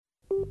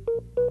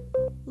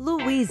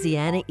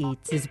Louisiana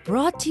Eats is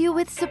brought to you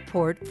with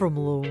support from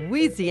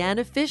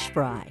Louisiana Fish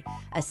Fry,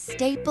 a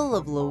staple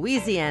of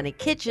Louisiana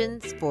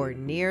kitchens for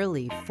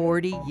nearly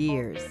 40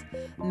 years.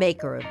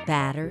 Maker of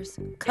batters,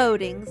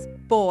 coatings,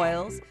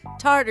 boils,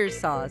 tartar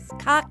sauce,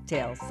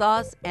 cocktail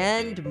sauce,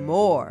 and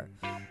more.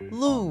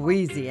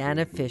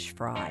 Louisiana Fish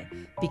Fry,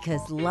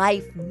 because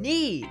life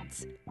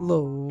needs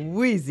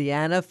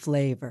Louisiana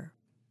flavor.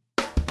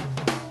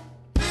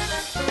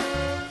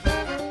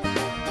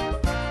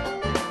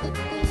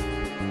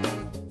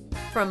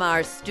 From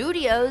our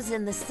studios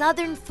in the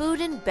Southern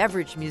Food and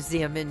Beverage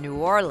Museum in New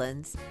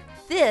Orleans,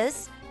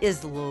 this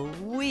is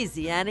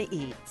Louisiana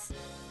Eats.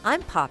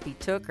 I'm Poppy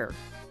Tooker.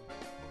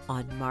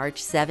 On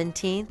March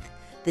 17th,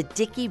 the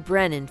Dickie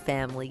Brennan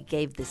family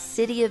gave the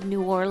city of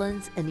New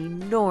Orleans an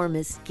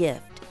enormous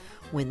gift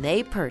when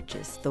they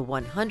purchased the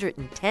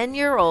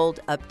 110-year-old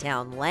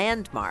Uptown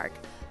landmark,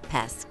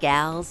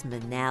 Pascal's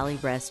Manale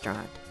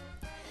restaurant.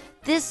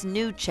 This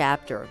new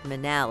chapter of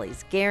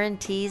Manales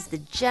guarantees the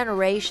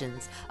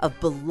generations of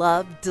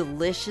beloved,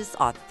 delicious,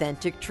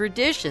 authentic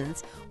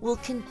traditions will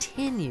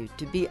continue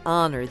to be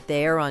honored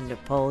there on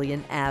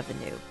Napoleon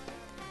Avenue.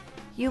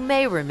 You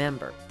may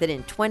remember that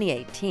in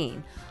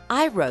 2018,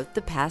 I wrote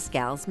the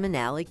Pascal's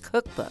Manale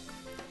Cookbook.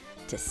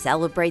 To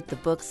celebrate the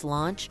book's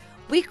launch,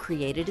 we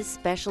created a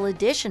special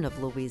edition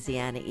of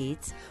Louisiana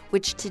Eats,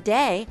 which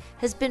today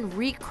has been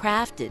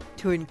recrafted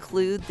to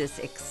include this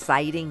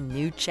exciting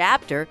new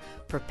chapter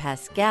for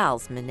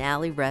Pascal's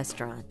Manale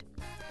restaurant.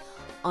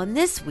 On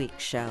this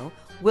week's show,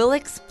 we'll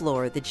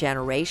explore the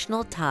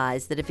generational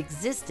ties that have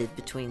existed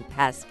between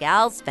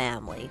Pascal's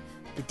family,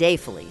 the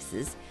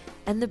Defelices,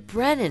 and the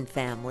Brennan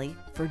family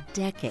for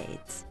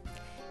decades.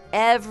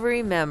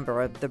 Every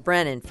member of the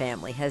Brennan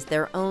family has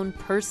their own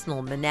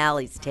personal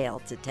Manales tale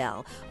to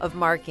tell of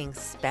marking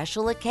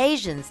special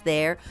occasions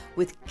there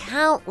with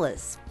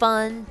countless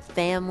fun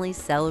family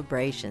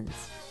celebrations.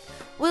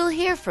 We'll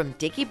hear from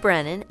Dickie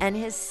Brennan and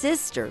his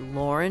sister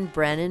Lauren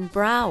Brennan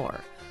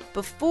Brower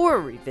before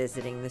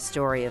revisiting the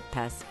story of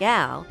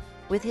Pascal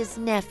with his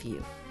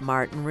nephew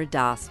Martin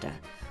Radosta,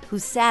 who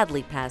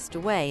sadly passed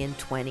away in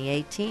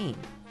 2018.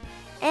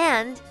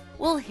 And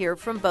we'll hear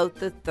from both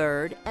the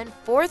third and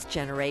fourth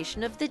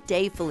generation of the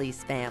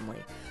Defelice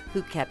family,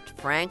 who kept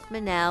Frank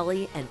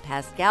Manale and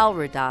Pascal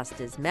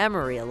Radosta's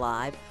memory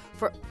alive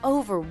for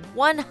over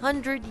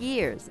 100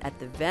 years at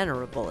the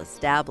venerable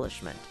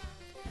establishment.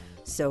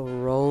 So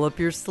roll up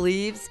your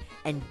sleeves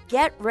and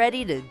get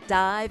ready to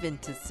dive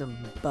into some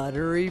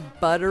buttery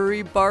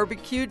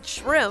barbecued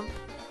shrimp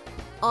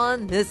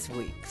on this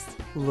week's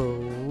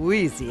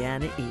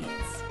Louisiana Eats.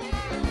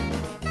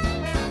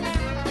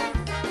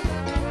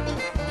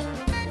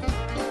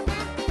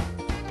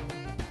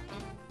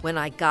 When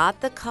I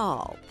got the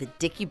call that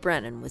Dickie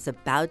Brennan was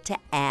about to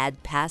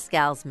add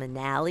Pascal's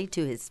Manale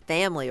to his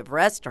family of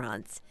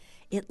restaurants,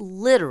 it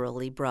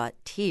literally brought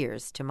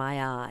tears to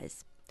my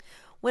eyes.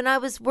 When I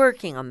was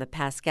working on the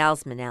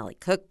Pascal's Manale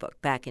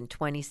cookbook back in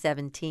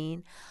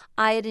 2017,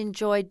 I had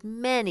enjoyed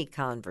many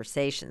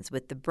conversations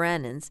with the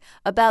Brennans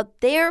about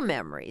their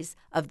memories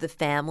of the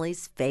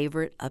family's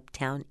favorite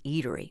uptown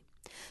eatery.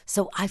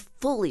 So I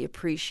fully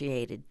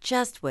appreciated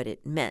just what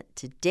it meant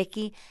to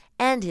Dickie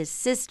and his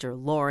sister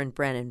Lauren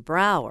Brennan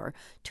Brower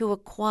to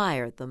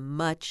acquire the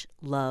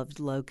much-loved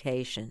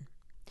location.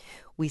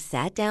 We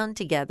sat down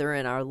together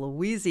in our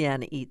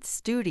Louisiana Eats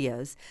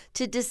studios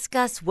to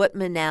discuss what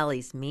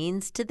Manales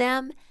means to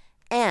them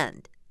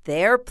and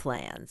their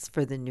plans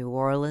for the New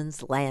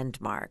Orleans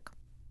landmark.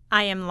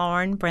 I am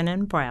Lauren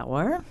Brennan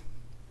Brower.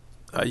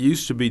 I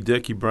used to be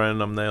Dickie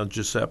Brennan. I'm now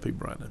Giuseppe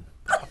Brennan.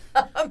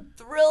 I'm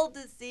thrilled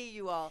to see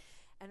you all.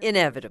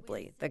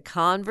 Inevitably, the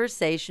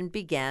conversation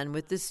began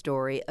with the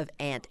story of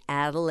Aunt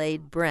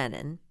Adelaide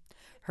Brennan,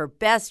 her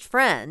best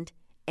friend,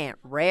 Aunt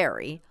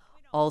Rary,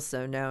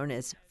 also known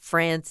as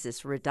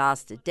Frances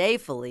Radosta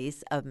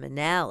Defelice of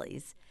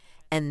Manales,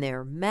 and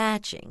their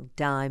matching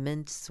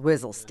diamond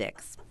swizzle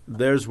sticks.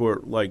 Theirs were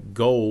like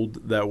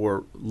gold that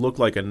looked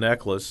like a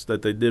necklace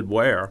that they did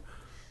wear.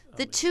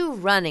 The two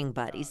running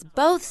buddies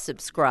both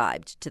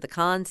subscribed to the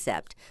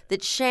concept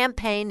that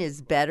champagne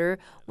is better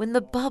when the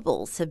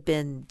bubbles have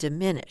been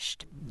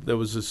diminished. There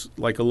was this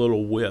like a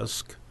little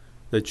whisk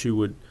that you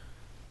would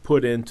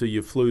put into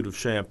your flute of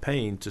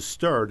champagne to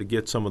stir to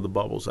get some of the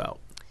bubbles out.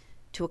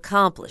 To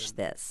accomplish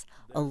this,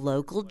 a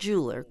local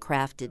jeweler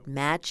crafted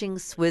matching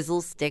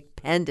swizzle stick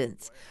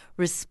pendants,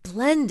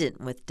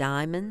 resplendent with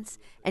diamonds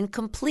and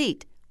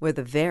complete with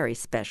a very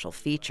special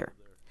feature.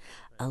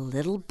 A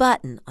little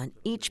button on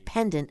each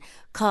pendant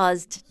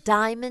caused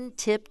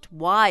diamond-tipped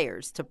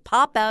wires to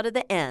pop out of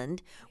the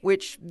end,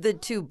 which the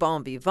two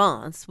bon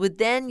vivants would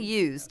then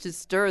use to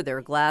stir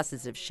their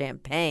glasses of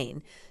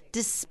champagne,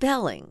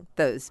 dispelling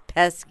those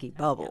pesky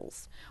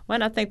bubbles.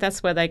 Well, I think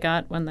that's where they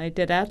got, when they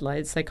did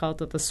Adelaide's, they called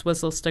it the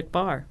Swizzle Stick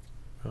Bar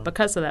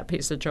because of that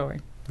piece of jewelry.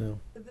 Yeah.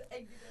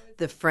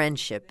 The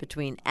friendship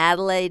between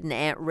Adelaide and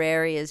Aunt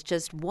Rary is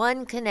just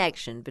one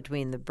connection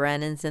between the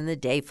Brennans and the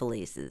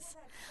Defelices.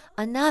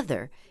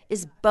 Another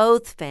is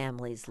both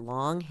families'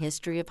 long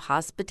history of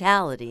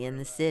hospitality in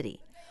the city,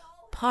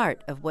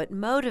 part of what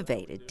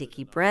motivated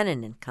Dickie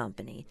Brennan and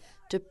Company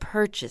to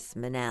purchase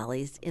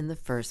Manales in the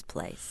first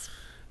place.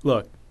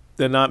 Look,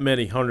 there are not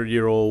many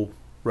 100-year-old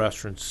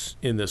restaurants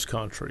in this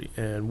country,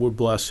 and we're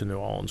blessed in New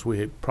Orleans.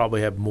 We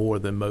probably have more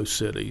than most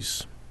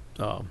cities.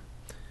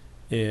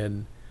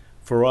 And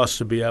for us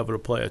to be able to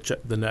play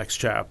the next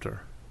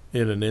chapter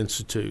in an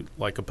institute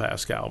like a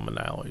Pascal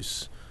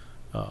Manales.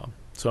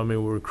 So, I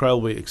mean, we're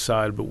incredibly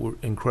excited, but we're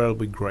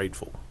incredibly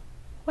grateful.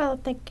 Well, I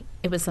think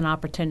it was an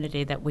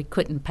opportunity that we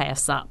couldn't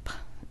pass up.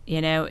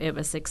 You know, it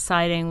was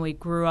exciting. We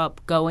grew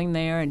up going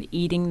there and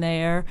eating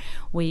there.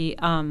 We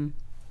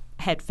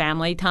had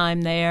family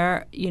time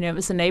there. You know, it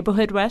was a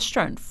neighborhood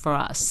restaurant for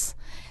us.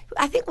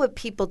 I think what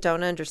people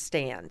don't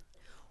understand,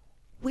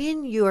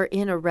 when you're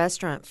in a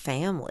restaurant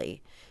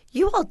family,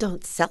 you all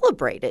don't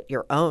celebrate at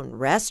your own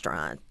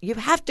restaurant. You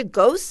have to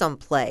go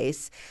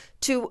someplace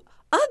to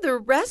other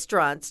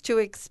restaurants to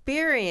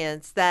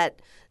experience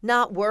that,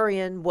 not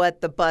worrying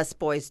what the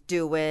busboy's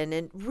doing,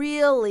 and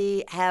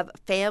really have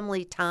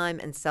family time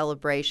and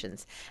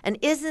celebrations. And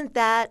isn't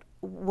that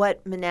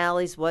what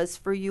Manales was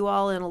for you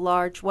all in a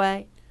large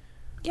way?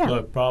 Yeah.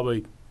 Look,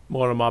 probably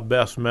one of my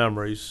best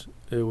memories,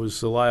 it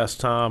was the last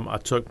time I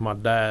took my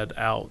dad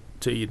out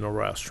to eat in a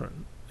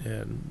restaurant,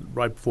 and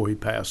right before he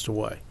passed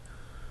away.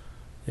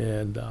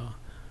 And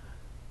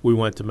we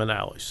went to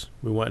Manales.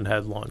 We went and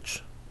had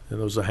lunch. And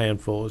there was a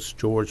handful. It's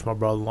George, my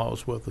brother-in-law,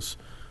 was with us.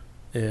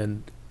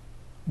 And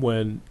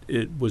when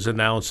it was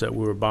announced that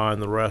we were buying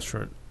the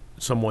restaurant,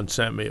 someone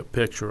sent me a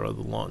picture of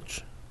the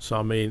lunch. So,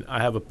 I mean,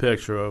 I have a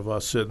picture of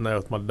us sitting there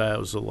with my dad. It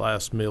was the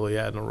last meal he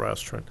had in a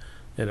restaurant,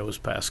 and it was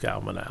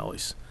Pascal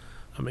Manales.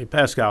 I mean,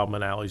 Pascal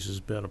Manales has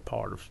been a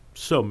part of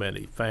so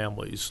many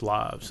families'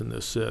 lives in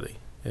this city.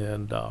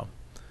 And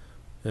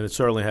it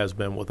certainly has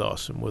been with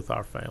us and with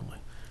our family.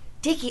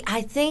 Dickie,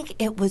 I think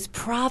it was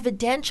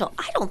providential.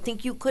 I don't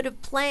think you could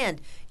have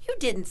planned. You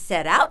didn't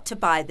set out to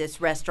buy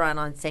this restaurant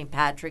on St.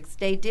 Patrick's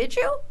Day, did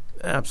you?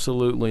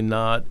 Absolutely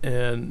not.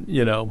 And,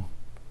 you know,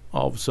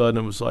 all of a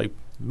sudden it was like,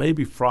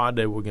 maybe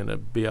Friday we're going to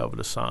be able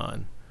to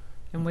sign.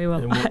 And we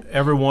will. And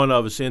every one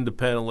of us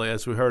independently,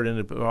 as we heard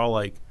it, we're all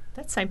like,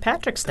 that's St.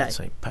 Patrick's Day. That's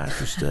St.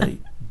 Patrick's Day.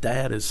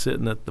 Dad is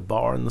sitting at the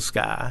bar in the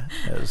sky,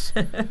 as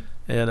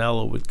Aunt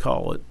Ella would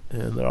call it.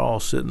 And they're all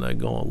sitting there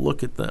going,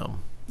 look at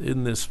them.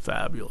 Isn't this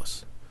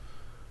fabulous?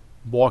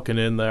 Walking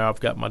in there, I've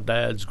got my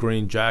dad's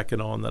green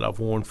jacket on that I've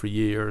worn for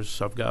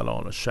years. I've got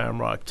on a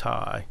shamrock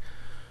tie.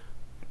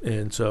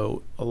 And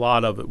so a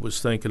lot of it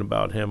was thinking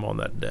about him on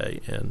that day.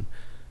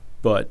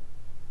 But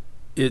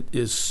it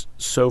is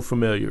so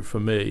familiar for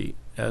me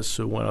as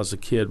to when I was a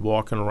kid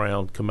walking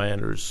around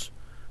Commander's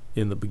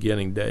in the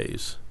beginning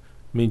days.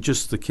 I mean,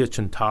 just the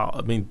kitchen tile.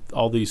 I mean,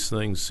 all these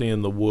things,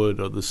 seeing the wood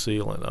or the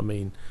ceiling. I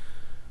mean,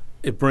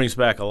 it brings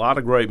back a lot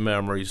of great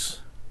memories.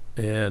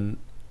 And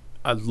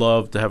I'd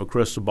love to have a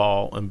crystal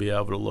ball and be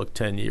able to look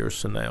 10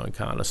 years from now and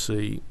kind of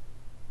see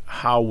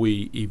how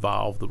we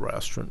evolve the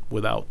restaurant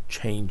without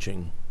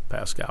changing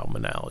Pascal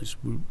Manales.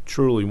 We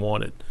truly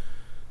want it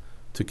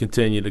to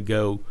continue to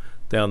go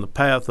down the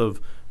path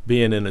of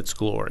being in its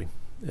glory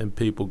and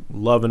people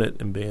loving it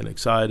and being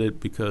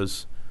excited,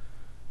 because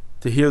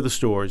to hear the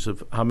stories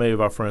of how many of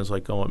our friends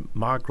like going,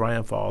 my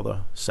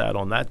grandfather sat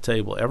on that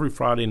table every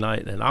Friday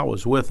night and I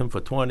was with him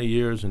for 20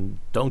 years and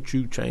don't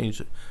you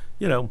change it.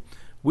 You know,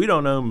 we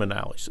don't own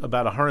Manales.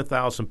 About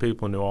 100,000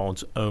 people in New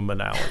Orleans own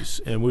Manales,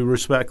 and we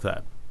respect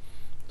that.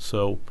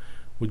 So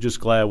we're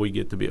just glad we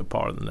get to be a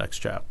part of the next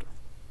chapter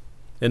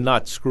and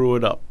not screw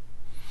it up.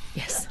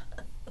 Yes.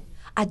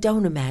 I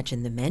don't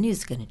imagine the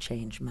menu's going to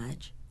change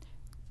much.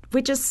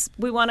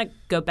 We want to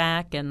go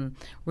back and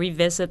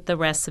revisit the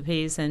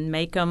recipes and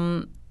make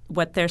them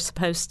what they're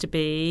supposed to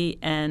be.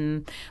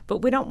 But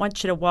we don't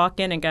want you to walk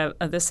in and go,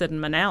 oh, this isn't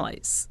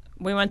Manales.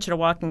 We want you to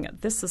walk in and go,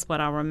 this is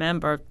what I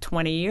remember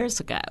 20 years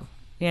ago.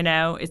 You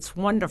know, it's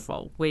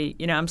wonderful.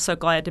 I'm so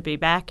glad to be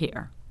back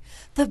here.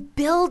 The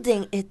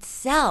building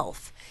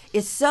itself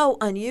is so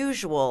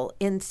unusual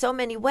in so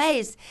many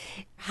ways.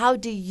 How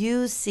do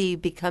you see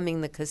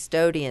becoming the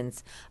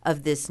custodians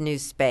of this new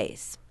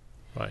space?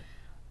 Right.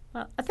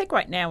 Well, I think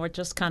right now we're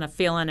just kind of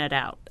feeling it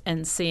out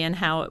and seeing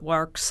how it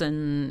works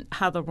and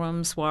how the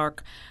rooms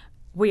work.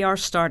 We are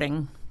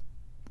starting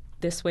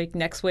this week,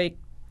 next week,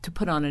 to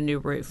put on a new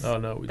roof. Oh,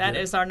 no, that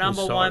is our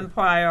number one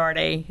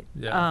priority.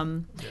 Yeah.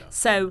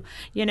 So,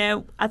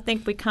 I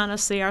think we kind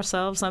of see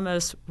ourselves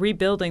almost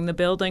rebuilding the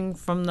building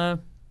from the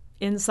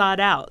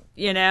inside out,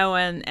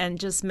 and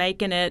just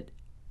making it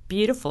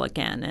beautiful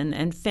again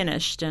and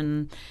finished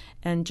and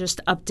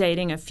just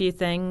updating a few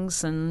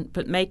things,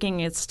 but making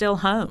it still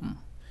home.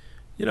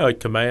 At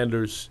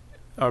Commanders,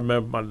 I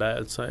remember my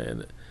dad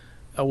saying,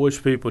 I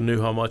wish people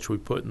knew how much we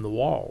put in the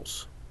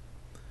walls.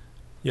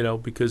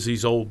 Because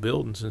these old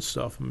buildings and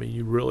stuff, I mean,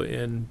 you really,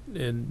 and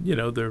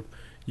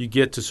you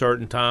get to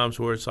certain times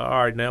where it's like,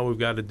 all right, now we've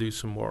got to do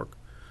some work.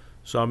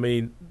 So, I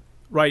mean,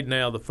 right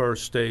now the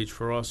first stage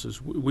for us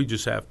is we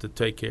just have to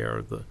take care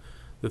of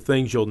the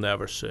things you'll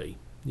never see,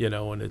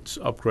 and it's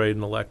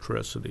upgrading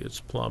electricity, it's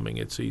plumbing,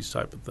 it's these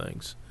type of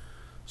things.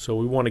 So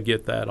we want to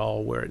get that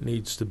all where it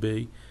needs to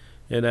be.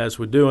 And as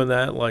we're doing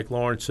that, like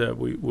Lauren said,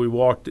 we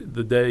walked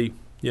the day,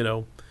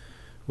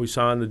 we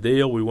signed the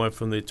deal. We went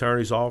from the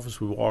attorney's office.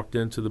 We walked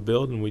into the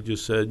building. We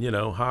just said,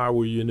 hi,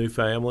 we're your new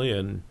family,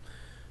 and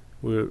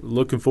we're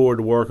looking forward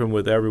to working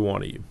with every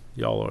one of you.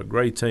 Y'all are a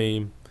great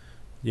team,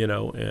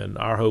 and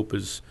our hope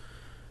is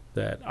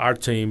that our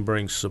team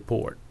brings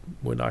support.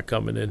 We're not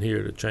coming in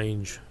here to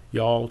change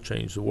y'all,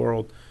 change the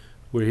world.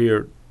 We're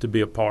here to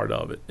be a part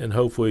of it. And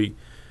hopefully,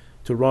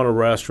 to run a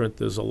restaurant,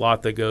 there's a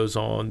lot that goes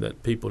on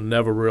that people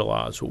never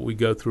realize what we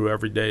go through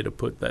every day to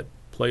put that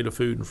plate of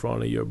food in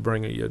front of you,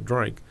 bringing you a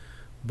drink.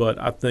 But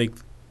I think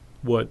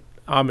what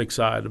I'm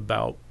excited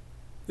about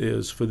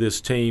is for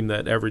this team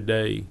that every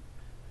day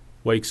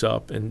wakes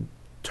up and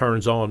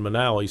turns on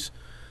Manales,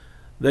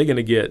 they're going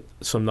to get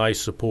some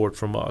nice support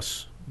from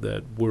us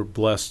that we're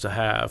blessed to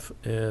have.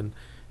 And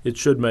it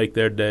should make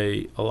their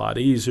day a lot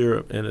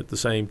easier. And at the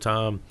same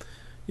time,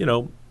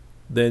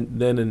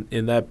 then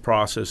in that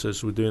process,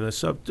 as we're doing this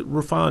stuff, to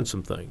refine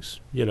some things.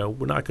 We're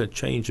not going to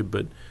change it,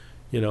 but,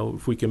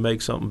 if we can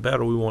make something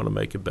better, we want to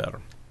make it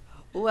better.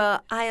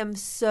 Well, I am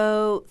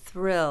so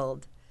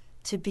thrilled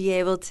to be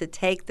able to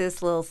take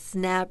this little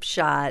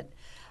snapshot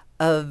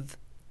of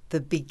the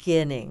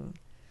beginning.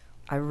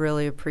 I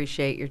really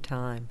appreciate your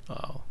time.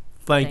 Oh,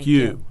 thank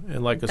you.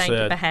 And like I said, thank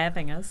you for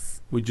having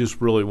us. We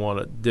just really want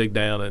to dig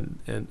down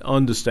and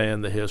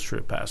understand the history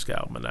of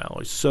Pascal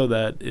Manale so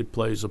that it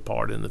plays a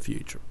part in the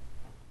future.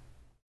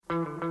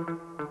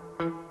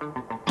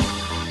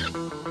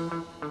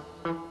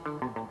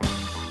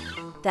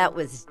 That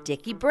was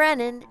Dickie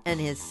Brennan and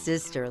his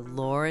sister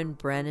Lauren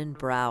Brennan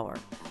Brower,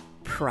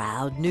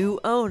 proud new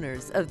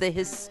owners of the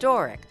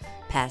historic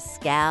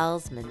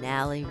Pascal's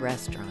Manale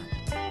restaurant.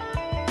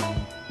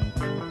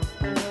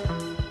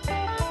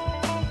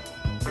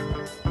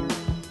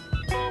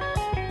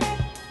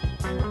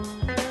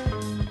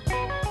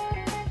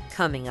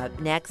 Coming up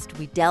next,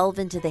 we delve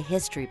into the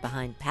history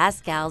behind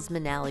Pascal's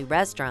Manale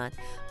restaurant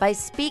by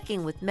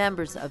speaking with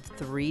members of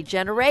 3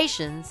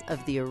 generations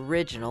of the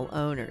original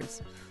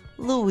owners.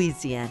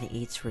 Louisiana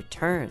Eats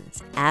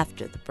returns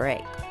after the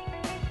break.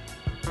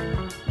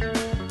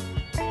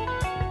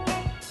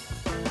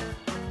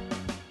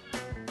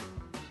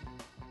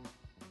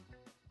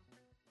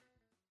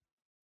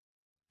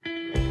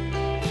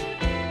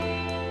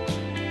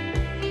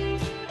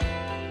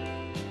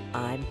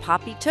 I'm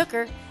Poppy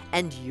Tooker,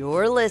 and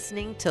you're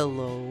listening to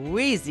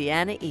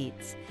Louisiana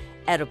Eats,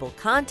 edible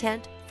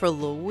content for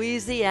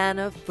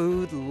Louisiana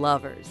food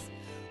lovers.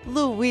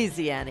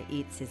 Louisiana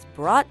Eats is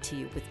brought to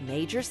you with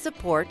major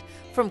support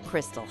from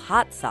Crystal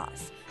Hot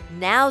Sauce,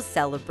 now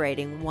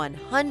celebrating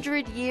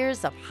 100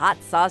 years of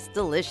hot sauce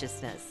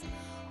deliciousness.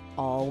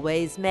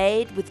 Always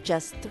made with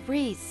just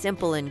 3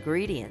 simple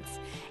ingredients: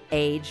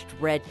 aged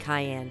red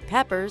cayenne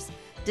peppers,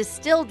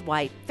 distilled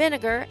white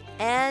vinegar,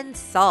 and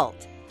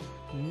salt.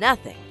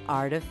 Nothing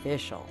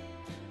artificial.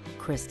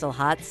 Crystal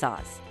Hot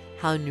Sauce,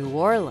 how New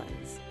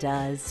Orleans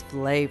does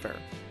flavor.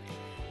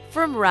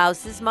 From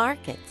Rouse's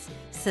Markets,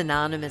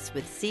 synonymous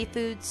with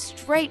seafood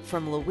straight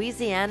from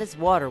Louisiana's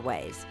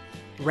waterways,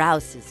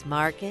 Rouse's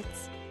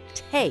Markets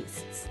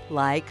tastes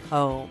like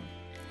home.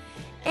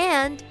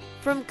 And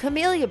from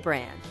Camellia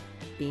Brand,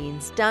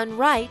 beans done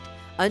right,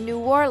 a New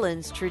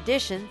Orleans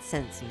tradition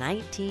since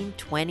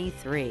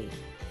 1923.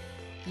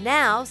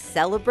 Now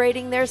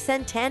celebrating their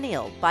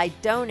centennial by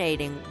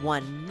donating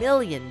 1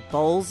 million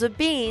bowls of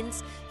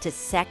beans to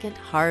Second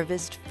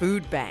Harvest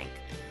Food Bank.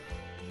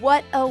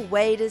 What a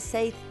way to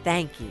say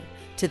thank you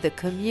to the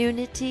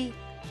community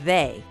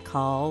they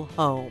call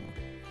home.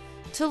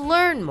 To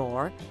learn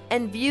more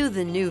and view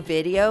the new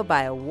video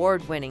by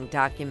award-winning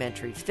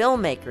documentary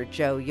filmmaker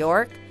Joe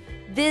York,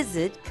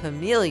 visit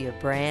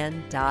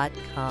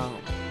CameliaBrand.com.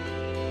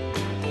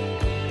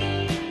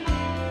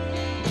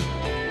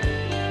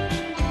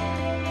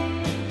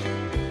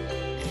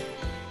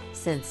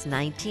 Since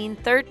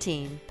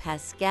 1913,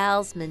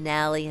 Pascal's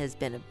Manale has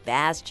been a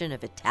bastion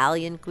of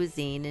Italian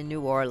cuisine in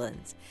New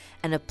Orleans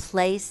and a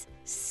place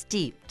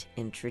steeped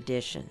in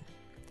tradition.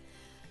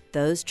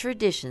 Those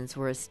traditions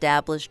were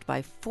established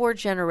by 4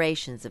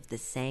 generations of the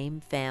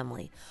same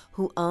family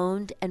who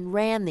owned and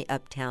ran the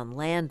Uptown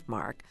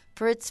landmark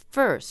for its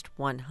first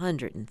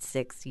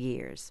 106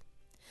 years.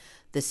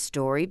 The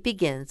story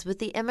begins with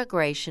the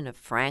immigration of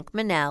Frank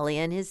Manale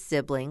and his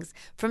siblings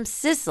from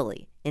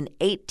Sicily in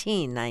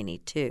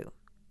 1892.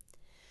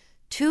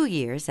 2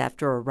 years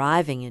after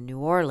arriving in New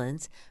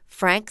Orleans,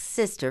 Frank's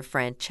sister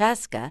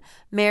Francesca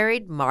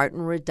married Martin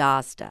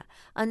Radostas,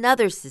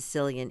 another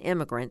Sicilian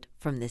immigrant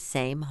from the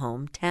same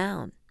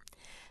hometown.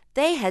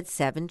 They had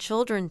 7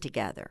 children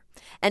together,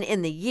 and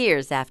in the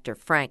years after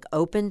Frank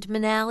opened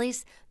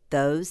Manales,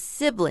 those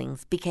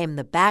siblings became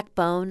the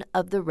backbone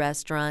of the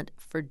restaurant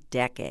for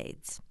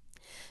decades.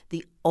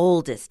 The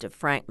oldest of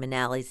Frank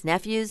Manale's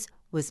nephews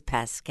was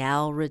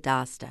Pascal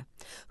Radostas,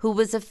 who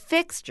was a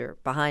fixture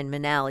behind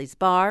Manale's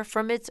bar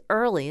from its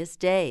earliest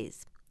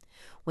days.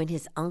 When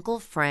his uncle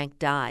Frank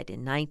died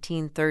in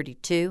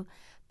 1932,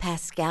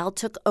 Pascal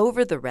took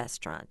over the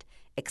restaurant,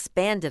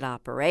 expanded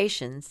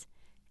operations,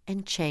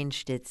 and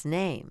changed its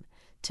name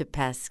to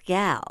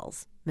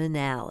Pascal's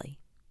Manale.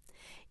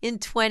 In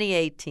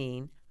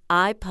 2018,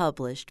 I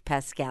published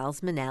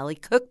Pascal's Manale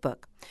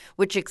Cookbook,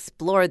 which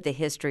explored the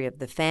history of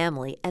the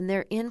family and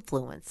their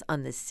influence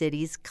on the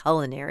city's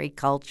culinary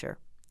culture.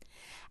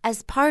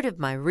 As part of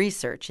my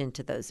research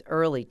into those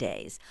early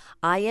days,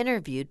 I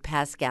interviewed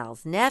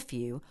Pascal's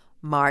nephew,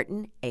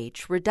 Martin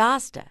H.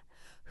 Radosta,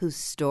 whose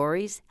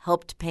stories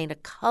helped paint a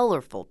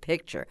colorful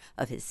picture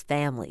of his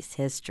family's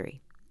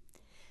history.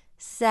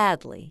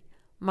 Sadly,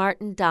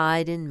 Martin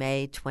died in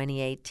May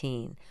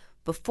 2018,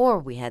 before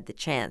we had the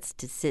chance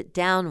to sit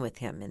down with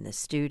him in the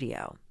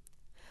studio.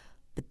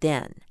 But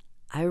then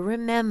I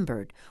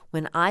remembered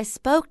when I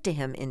spoke to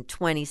him in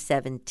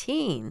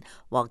 2017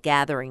 while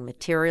gathering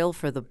material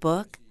for the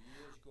book,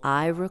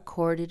 I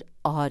recorded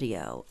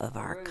audio of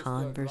our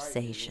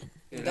conversation.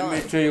 Let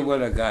me tell you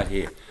what I got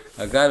here.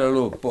 I got a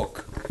little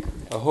book,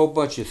 a whole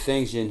bunch of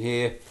things in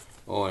here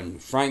on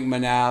Frank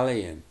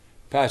Manale and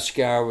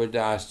Pascal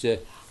Radosta.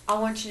 I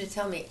want you to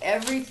tell me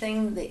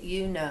everything that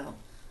you know.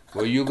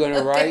 Were you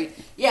gonna write?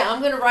 Yeah,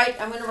 I'm gonna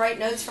write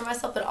notes for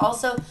myself, but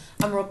also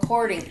I'm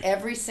recording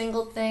every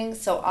single thing,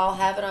 so I'll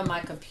have it on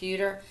my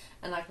computer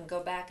and I can go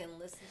back and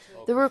listen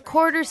to it. The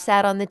recorder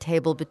sat on the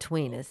table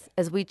between us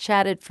as we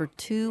chatted for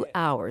 2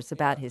 hours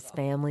about his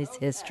family's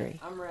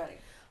history. I'm ready.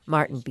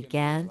 Martin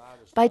began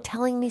by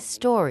telling me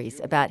stories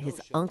about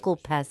his Uncle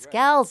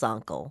Pascal's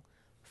uncle,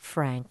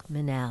 Frank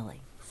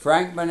Manale.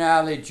 Frank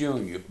Manale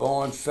Jr.,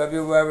 born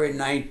February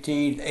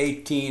 19th,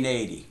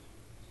 1880.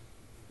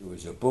 He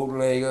was a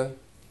bootlegger.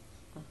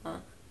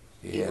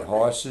 He had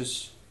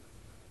horses,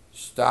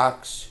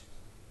 stocks,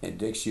 and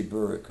Dixie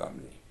Brewery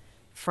Company.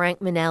 Frank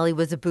Manale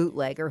was a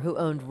bootlegger who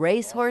owned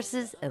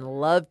racehorses and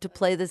loved to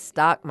play the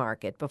stock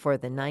market before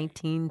the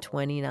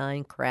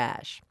 1929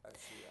 crash.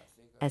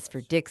 As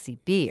for Dixie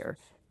Beer,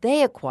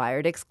 they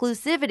acquired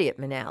exclusivity at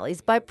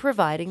Manale's by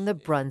providing the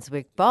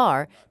Brunswick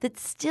bar that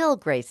still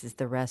graces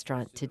the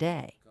restaurant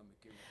today.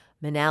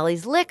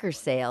 Manale's liquor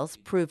sales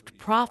proved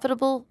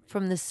profitable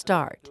from the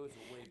start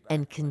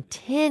and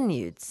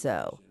continued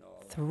so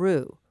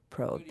through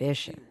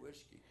Prohibition.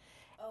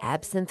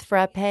 Absinthe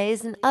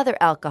frappés and other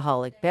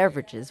alcoholic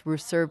beverages were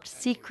served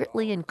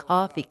secretly in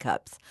coffee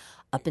cups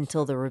up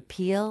until the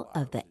repeal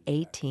of the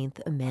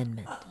 18th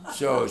Amendment.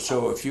 So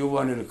if you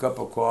wanted a cup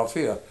of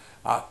coffee,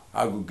 I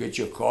could get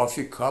you a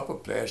coffee cup, a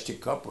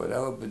plastic cup,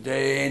 whatever, but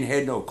they ain't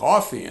had no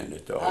coffee in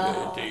it,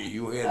 though.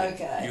 You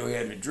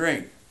had a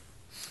drink.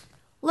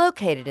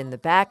 Located in the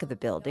back of the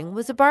building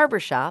was a barber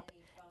shop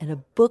and a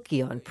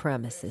bookie on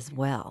premise as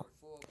well.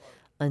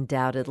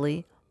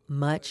 Undoubtedly,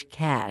 much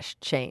cash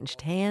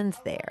changed hands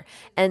there,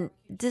 and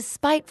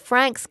despite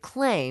Frank's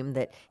claim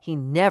that he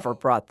never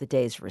brought the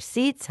day's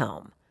receipts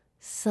home,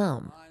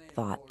 some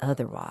thought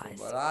otherwise.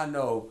 But I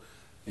know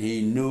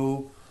he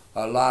knew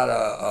a lot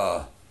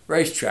of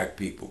racetrack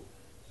people,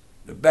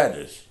 the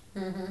bettors.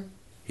 Mm-hmm.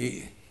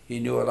 He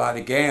knew a lot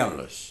of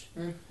gamblers.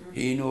 Mm-hmm.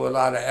 He knew a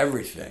lot of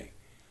everything.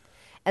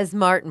 As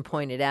Martin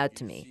pointed out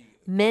to me,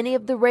 many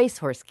of the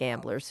racehorse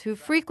gamblers who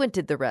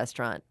frequented the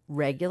restaurant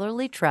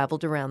regularly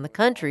traveled around the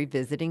country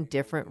visiting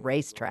different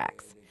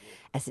racetracks.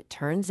 As it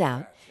turns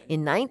out,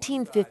 in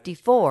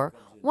 1954,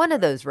 one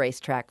of those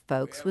racetrack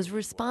folks was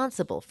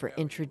responsible for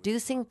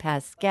introducing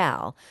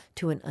Pascal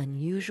to an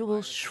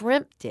unusual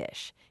shrimp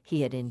dish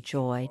he had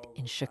enjoyed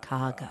in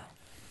Chicago.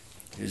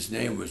 His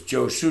name was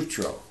Joe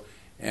Sutro,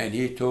 and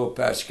he told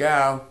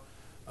Pascal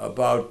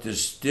about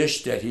this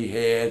dish that he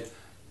had,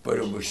 but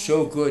it was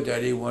so good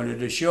that he wanted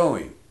to show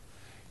him.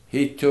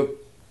 He took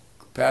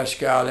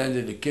Pascal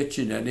into the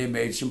kitchen and they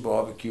made some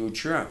barbecued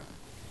shrimp.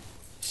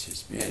 He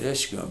says, man,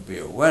 this is going to be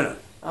a winner.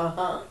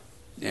 Uh-huh.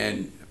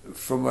 And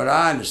from what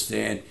I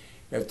understand,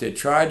 if they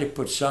tried to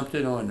put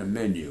something on the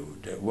menu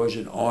that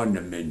wasn't on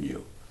the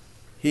menu,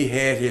 he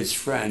had his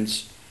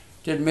friends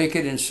that make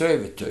it and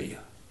serve it to you.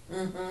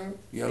 Mm-hmm.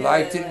 You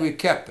liked it, we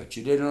kept it.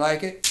 You didn't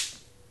like it?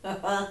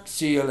 Uh-huh.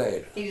 See you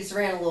later. He just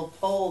ran a little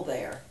poll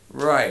there.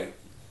 Right.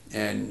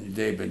 And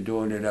they've been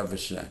doing it ever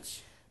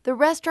since. The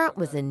restaurant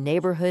was a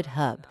neighborhood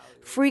hub,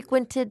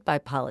 frequented by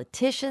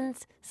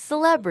politicians,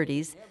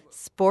 celebrities,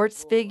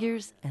 sports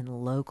figures,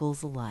 and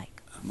locals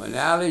alike.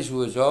 Manale's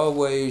was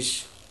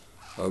always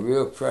a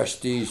real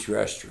prestige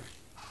restaurant.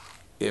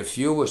 If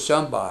you were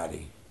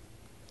somebody,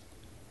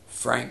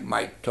 Frank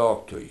might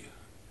talk to you.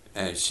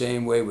 And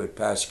same way with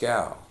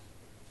Pascal.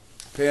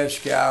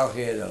 Pascal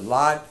had a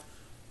lot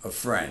of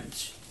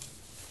friends.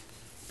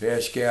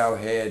 Pascal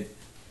had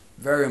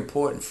very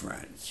important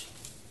friends.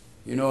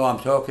 You know, I'm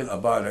talking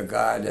about a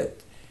guy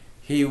that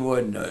he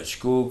wasn't a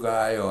school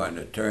guy or an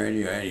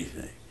attorney or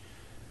anything,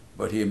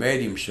 but he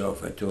made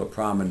himself into a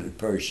prominent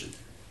person.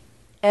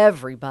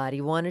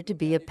 Everybody wanted to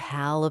be a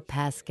pal of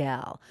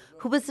Pascal,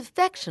 who was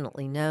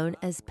affectionately known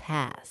as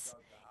Pass,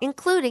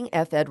 including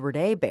F. Edward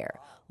Hebert,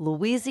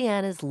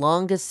 Louisiana's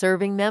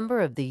longest-serving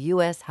member of the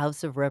U.S.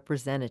 House of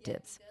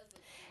Representatives.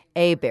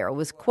 Hebert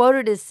was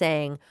quoted as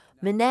saying,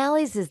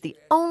 "Manales is the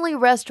only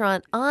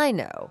restaurant I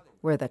know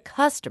where the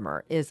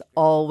customer is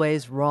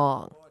always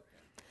wrong."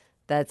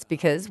 That's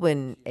because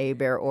when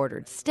Hebert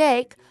ordered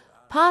steak,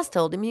 Paz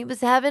told him he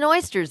was having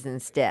oysters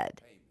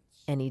instead.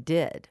 And he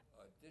did.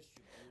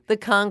 The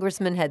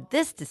congressman had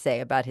this to say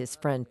about his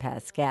friend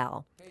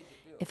Pascal.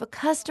 If a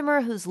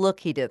customer whose look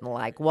he didn't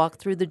like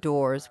walked through the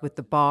doors with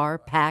the bar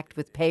packed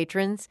with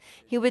patrons,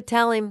 he would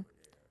tell him,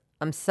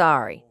 "I'm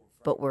sorry,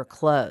 but we're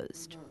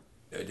closed."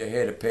 They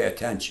had to pay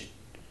attention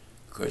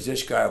because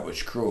this guy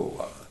was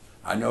cruel.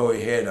 I know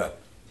he had a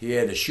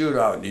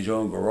shootout in his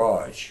own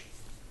garage.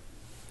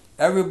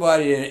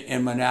 Everybody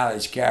in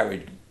Manales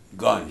carried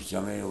guns.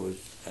 I mean, it was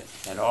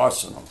an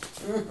arsenal.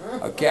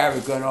 I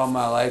carried a gun all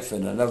my life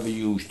and I never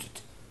used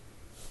it.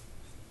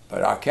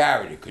 But I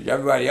carried it because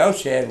everybody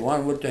else had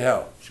one. What the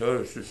hell?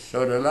 So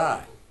did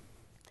I.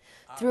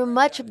 Through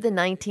much of the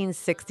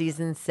 1960s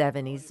and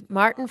 70s,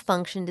 Martin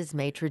functioned as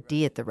maitre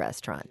d' at the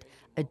restaurant,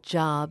 a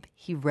job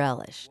he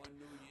relished.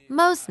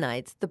 Most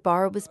nights, the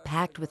bar was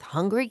packed with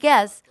hungry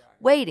guests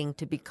waiting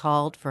to be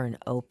called for an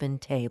open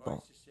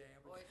table.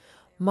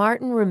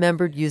 Martin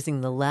remembered using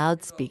the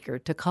loudspeaker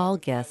to call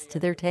guests to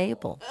their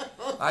table.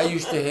 I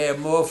used to have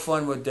more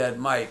fun with that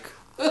mic.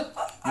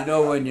 You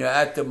know, when you're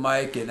at the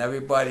mic and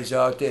everybody's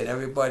out there and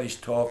everybody's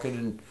talking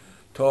and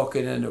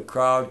the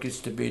crowd gets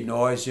to be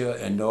noisier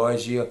and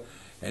noisier.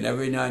 And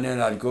every now and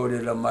then I'd go to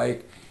the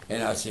mic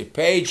and I'd say,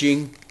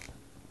 "Paging."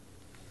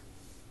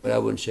 But I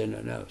wouldn't say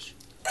nothing else.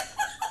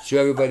 So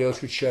everybody else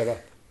would shut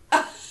up.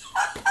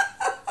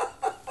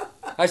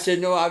 I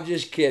said, "No, I'm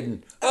just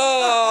kidding." Oh!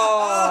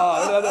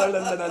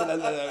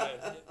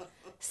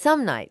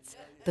 Some nights,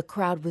 the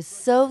crowd was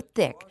so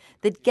thick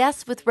that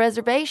guests with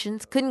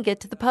reservations couldn't get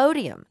to the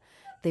podium.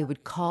 They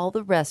would call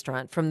the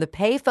restaurant from the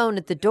payphone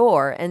at the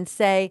door and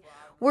say,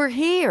 "We're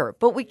here,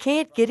 but we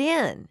can't get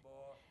in."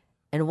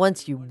 And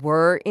once you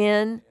were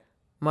in,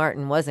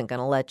 Martin wasn't going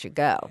to let you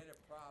go.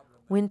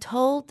 When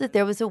told that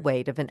there was a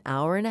wait of an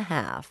hour and a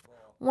half,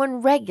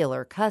 one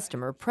regular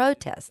customer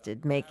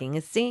protested, making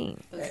a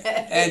scene.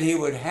 And he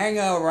would hang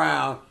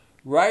around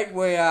right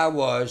where I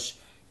was,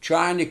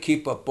 trying to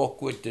keep a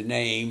book with the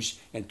names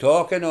and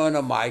talking on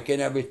the mic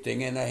and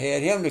everything, and I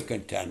had him to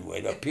contend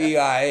with, a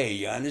PIA,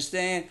 you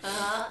understand?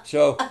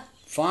 So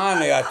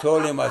finally I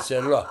told him, I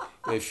said, "Look,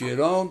 if you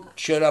don't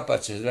shut up," I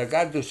said, "I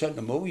got to do something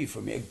in the movie for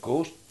me.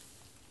 Go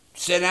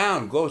sit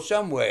down, go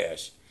somewhere."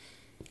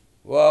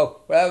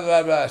 Well, blah,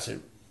 blah, blah. I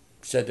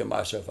said to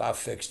myself, "I'll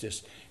fix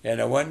this." And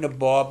I went in the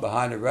bar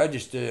behind the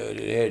register.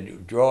 They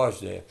had drawers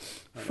there.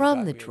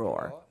 From the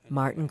drawer,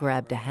 Martin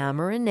grabbed a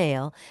hammer and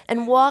nail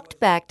and walked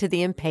back to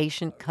the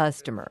impatient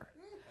customer.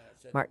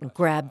 Martin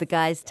grabbed the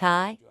guy's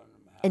tie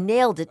and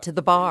nailed it to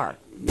the bar.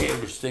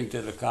 Nailed this thing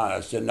to the counter.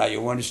 I said, "Now you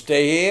want to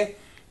stay here?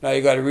 Now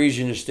you got a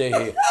reason to stay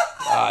here."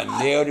 I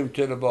nailed him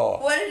to the bar.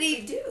 What did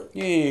he do?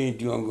 He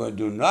ain't going to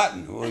do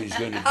nothing. What he's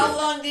going to do? How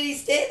long did he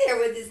stay there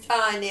with his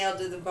tie nailed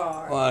to the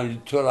bar? Well,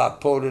 until I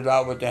pulled it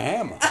out with the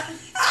hammer.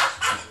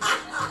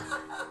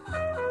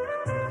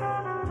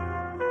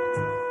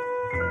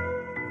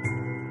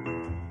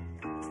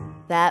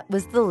 That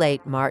was the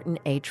late Martin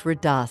H.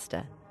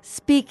 Radosta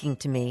speaking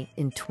to me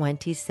in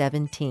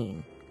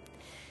 2017.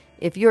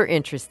 If you're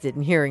interested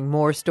in hearing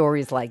more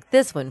stories like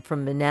this one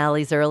from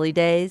Manale's early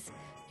days,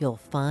 you'll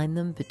find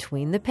them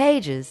between the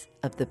pages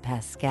of the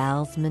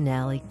Pascal's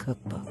Manale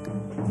Cookbook.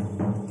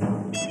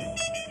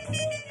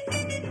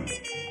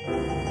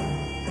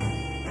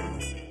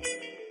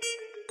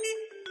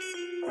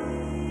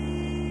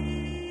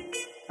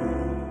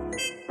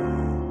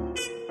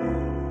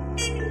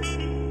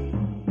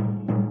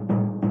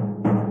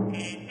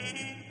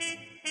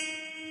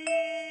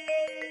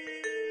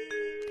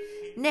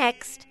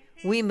 Next,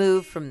 we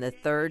move from the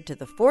third to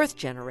the fourth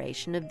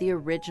generation of the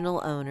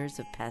original owners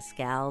of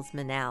Pascal's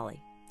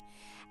Manale.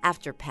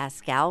 After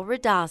Pascal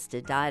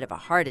Radosta died of a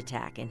heart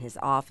attack in his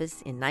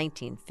office in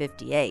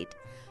 1958,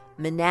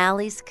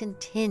 Manales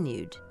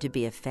continued to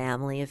be a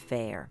family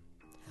affair.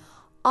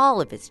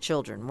 All of his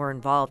children were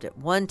involved at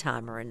one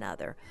time or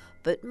another,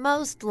 but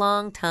most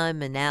longtime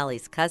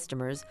Manales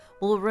customers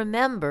will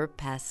remember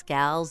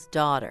Pascal's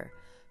daughter,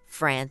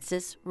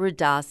 Frances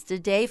Radosta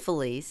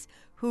Defelice,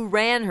 who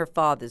ran her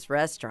father's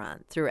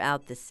restaurant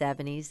throughout the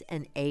 70s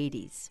and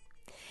 80s.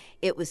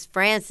 It was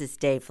Frances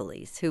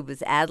Defelice who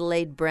was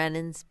Adelaide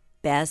Brennan's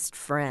best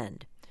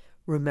friend.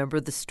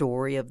 Remember the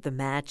story of the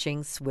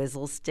matching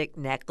swizzle stick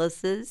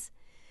necklaces?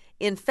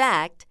 In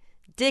fact,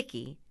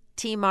 Dickie,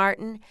 T.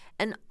 Martin,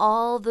 and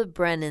all the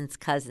Brennan's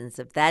cousins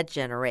of that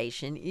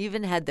generation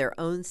even had their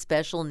own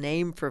special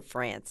name for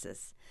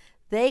Frances.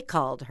 They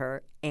called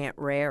her Aunt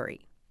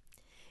Rary.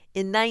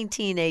 In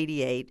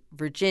 1988,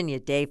 Virginia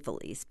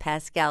Defelice,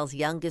 Pascal's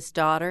youngest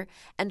daughter,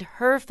 and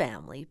her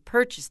family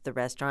purchased the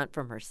restaurant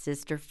from her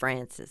sister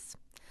Frances.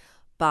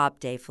 Bob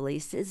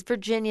Defelice is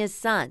Virginia's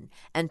son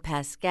and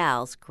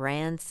Pascal's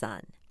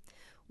grandson.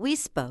 We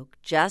spoke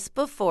just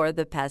before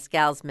the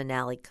Pascal's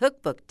Manale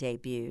Cookbook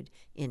debuted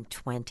in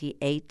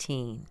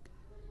 2018.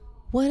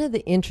 One of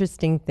the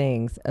interesting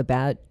things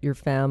about your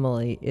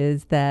family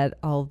is that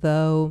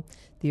although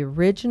the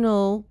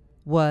original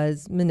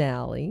was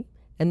Manale,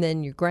 and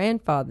then your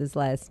grandfather's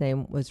last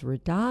name was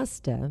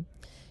Radosta,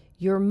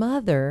 Your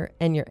mother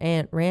and your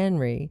Aunt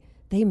Ranry,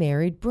 they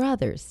married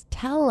brothers.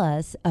 Tell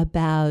us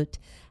about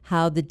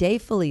how the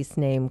Defelice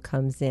name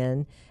comes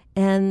in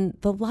and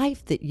the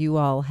life that you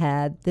all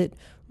had that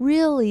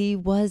really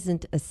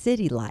wasn't a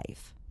city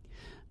life.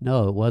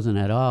 No, it wasn't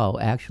at all.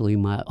 Actually,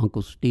 my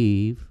Uncle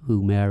Steve,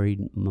 who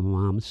married my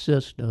mom's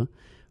sister,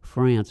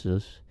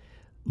 Frances,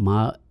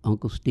 my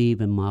Uncle Steve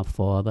and my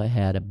father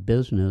had a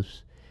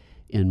business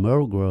in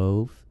Myrtle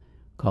Grove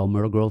called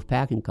Myrtle Grove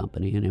Packing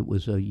Company, and it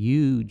was a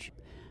huge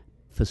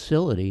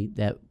facility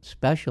that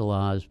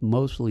specialized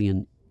mostly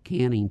in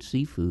canning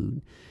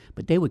seafood,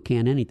 but they would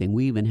can anything.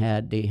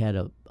 They had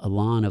a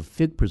line of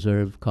fig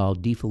preserves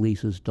called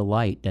Defelices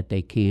Delight that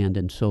they canned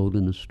and sold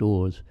in the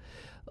stores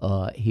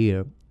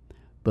here.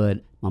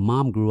 But my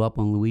mom grew up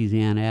on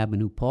Louisiana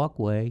Avenue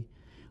Parkway,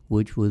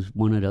 which was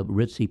one of the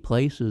ritzy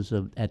places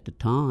at the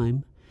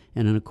time.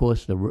 And then, of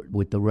course,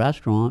 with the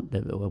restaurant,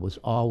 there was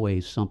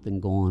always something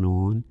going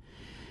on.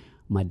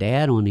 My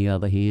dad, on the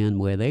other hand,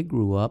 where they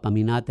grew up, I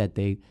mean, not that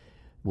they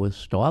was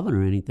starving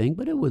or anything,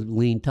 but it was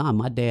lean time.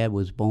 My dad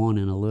was born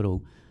in a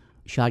little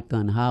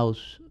shotgun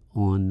house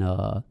on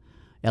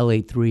LA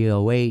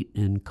 308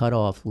 in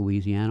Cutoff,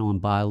 Louisiana, on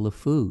Bayou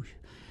Lafourche.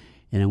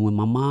 And then when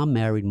my mom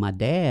married my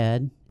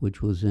dad,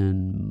 which was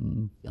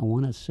in, I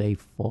want to say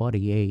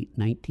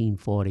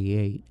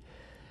 1948,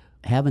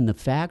 having the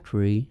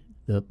factory,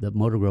 the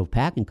Myrtle Grove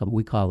Packing Company,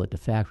 we call it the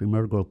factory,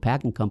 Myrtle Grove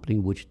Packing Company,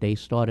 which they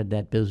started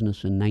that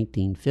business in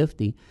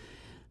 1950,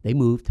 they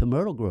moved to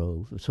Myrtle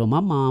Grove. So my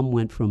mom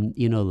went from,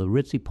 the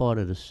ritzy part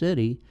of the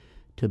city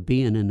to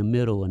being in the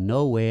middle of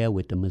nowhere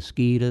with the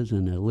mosquitoes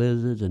and the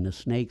lizards and the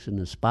snakes and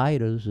the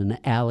spiders and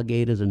the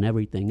alligators and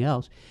everything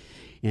else.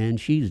 And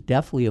she's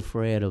definitely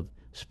afraid of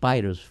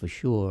spiders for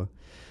sure.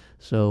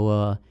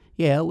 So,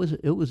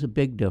 it was a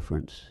big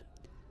difference.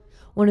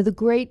 One of the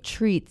great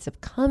treats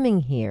of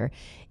coming here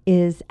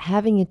is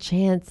having a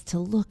chance to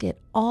look at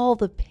all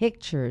the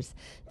pictures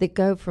that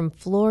go from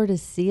floor to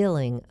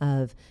ceiling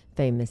of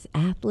famous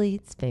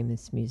athletes,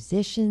 famous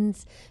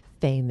musicians,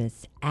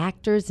 famous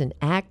actors and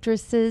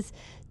actresses.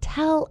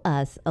 Tell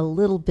us a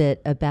little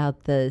bit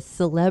about the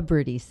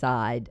celebrity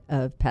side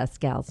of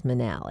Pascal's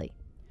Manale.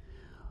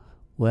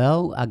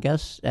 Well, I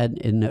guess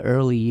in the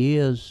early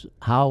years,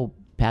 how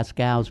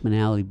Pascal's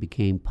Manale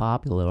became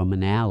popular, or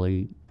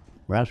Manale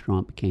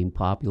restaurant became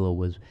popular,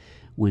 was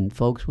when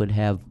folks would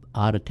have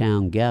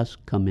out-of-town guests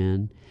come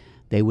in,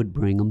 they would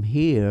bring them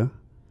here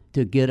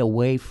to get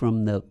away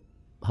from the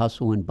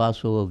hustle and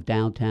bustle of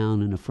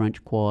downtown and the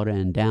French Quarter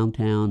and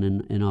downtown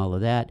and all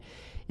of that.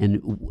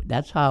 And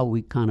that's how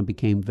we kind of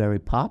became very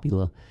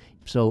popular.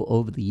 So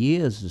over the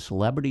years, the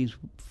celebrities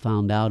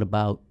found out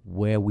about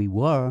where we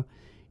were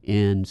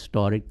and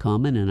started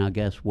coming, and I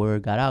guess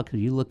word got out, because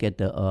you look at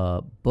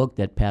the book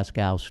that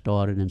Pascal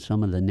started and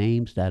some of the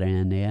names that are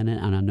in there, and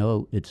I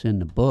know it's in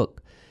the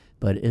book,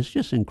 but it's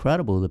just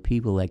incredible, the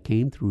people that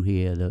came through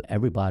here, that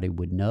everybody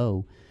would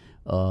know,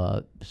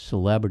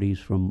 celebrities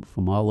from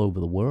all over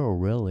the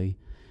world, really,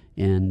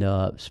 and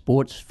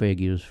sports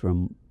figures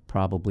from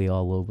probably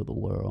all over the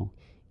world.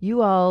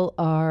 You all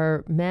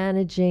are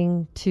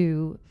managing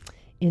to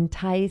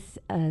entice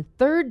a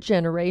third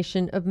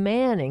generation of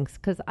Mannings,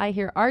 because I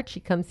hear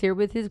Archie comes here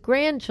with his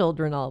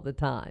grandchildren all the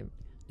time.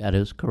 That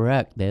is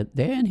correct. They're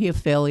in here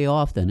fairly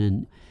often,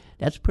 and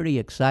that's pretty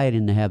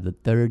exciting to have the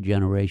third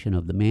generation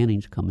of the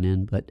Mannings coming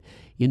in. But,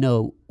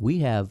 we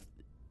have,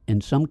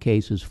 in some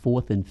cases,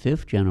 fourth and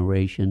fifth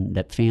generation,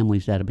 that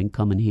families that have been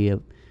coming here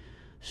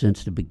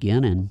since the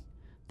beginning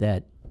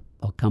that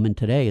are coming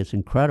today. It's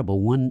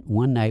incredible.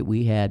 One night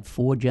we had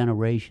 4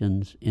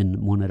 generations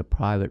in one of the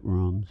private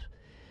rooms.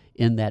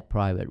 In that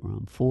private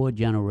room, 4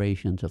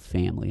 generations of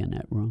family in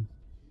that room.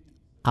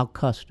 Our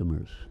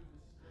customers,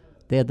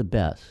 they're the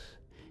best,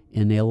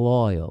 and they're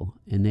loyal,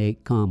 and they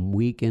come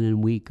week in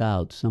and week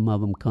out. Some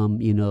of them come,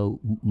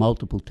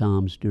 multiple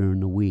times during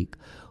the week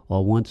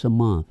or once a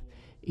month.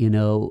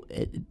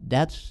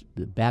 That's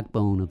the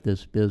backbone of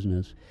this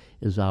business,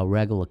 is our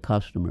regular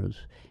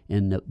customers,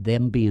 and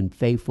them being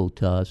faithful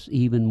to us,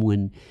 even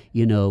when,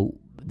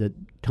 the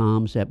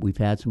times that we've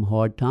had some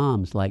hard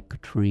times, like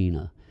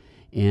Katrina.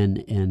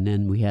 And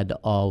then we had the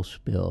oil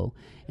spill.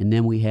 And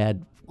then we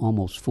had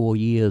almost 4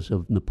 years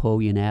of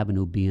Napoleon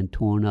Avenue being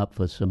torn up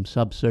for some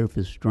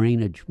subsurface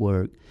drainage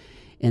work.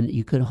 And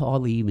you could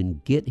hardly even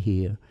get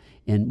here.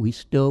 And we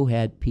still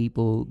had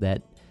people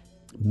that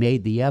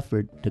made the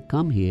effort to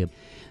come here.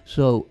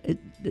 So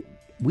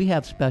we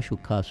have special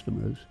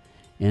customers.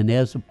 And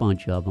there's a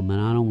bunch of them. And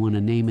I don't want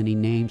to name any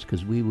names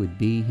because we would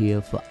be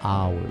here for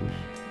hours.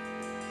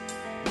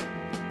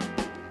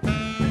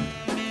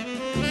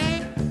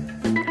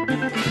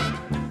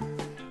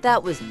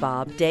 That was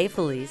Bob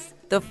Defelice,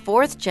 the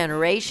 4th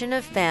generation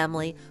of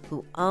family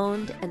who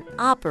owned and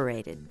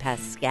operated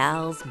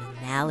Pascal's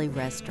Manale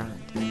restaurant.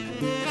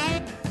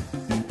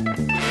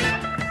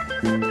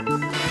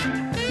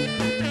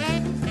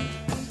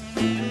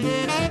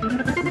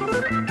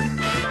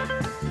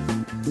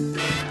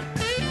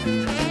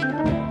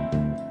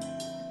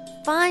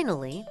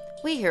 Finally,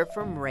 we hear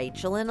from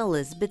Rachel and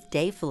Elizabeth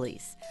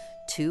Defelice,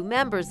 two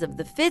members of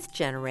the fifth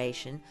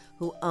generation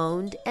who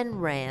owned and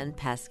ran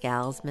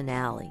Pascale's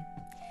Manale.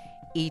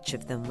 Each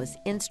of them was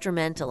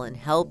instrumental in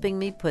helping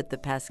me put the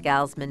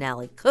Pascale's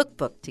Manale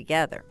cookbook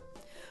together.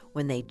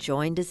 When they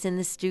joined us in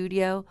the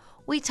studio,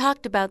 we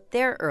talked about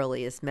their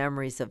earliest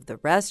memories of the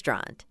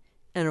restaurant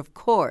and, of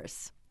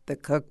course, the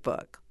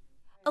cookbook.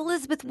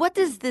 Elizabeth, what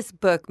does this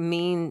book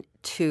mean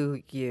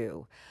to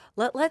you?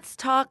 Let's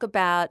talk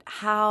about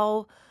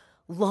how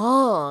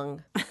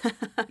long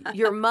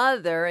your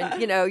mother,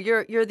 and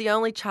you're the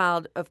only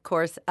child, of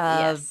course,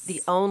 of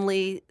the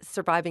only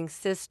surviving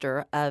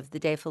sister of the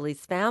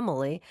Defelice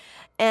family,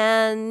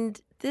 and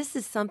this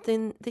is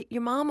something that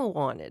your mama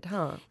wanted,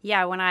 huh?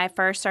 Yeah, when I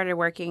first started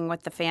working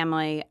with the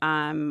family,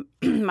 my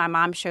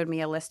mom showed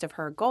me a list of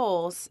her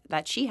goals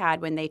that she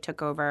had when they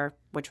took over,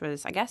 which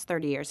was, I guess,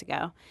 30 years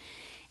ago.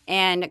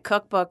 And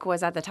Cookbook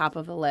was at the top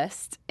of the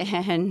list.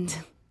 And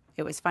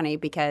it was funny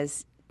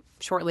because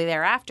shortly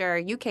thereafter,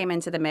 you came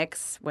into the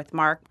mix with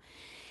Mark.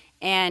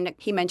 And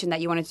he mentioned that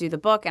you wanted to do the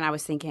book. And I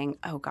was thinking,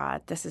 oh,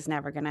 God, this is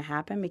never going to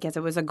happen because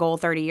it was a goal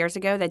 30 years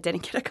ago that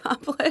didn't get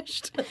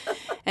accomplished.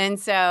 And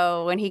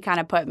so when he kind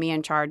of put me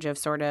in charge of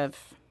sort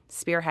of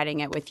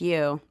spearheading it with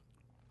you,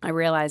 I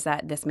realized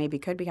that this maybe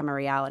could become a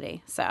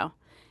reality. So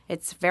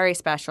it's very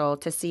special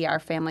to see our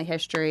family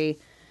history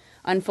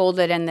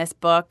unfolded in this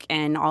book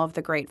and all of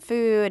the great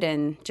food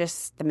and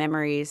just the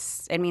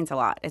memories. It means a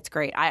lot. It's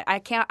great.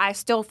 I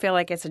still feel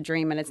like it's a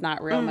dream and it's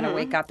not real. I'm going to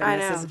wake up and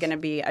this is going to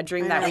be a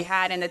dream that we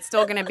had and it's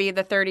still going to be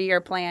the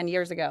 30-year plan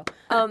years ago.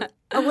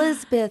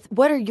 Elizabeth,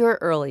 what are your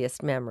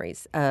earliest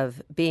memories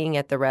of being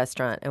at the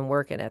restaurant and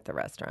working at the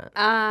restaurant?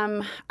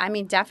 I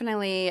mean,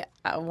 definitely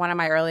one of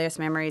my earliest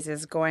memories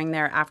is going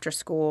there after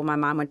school. My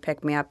mom would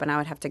pick me up and I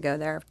would have to go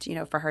there,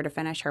 for her to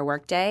finish her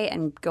work day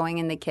and going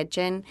in the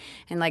kitchen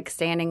and like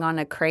standing on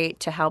a crate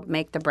to help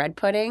make the bread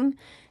pudding.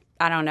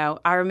 I don't know.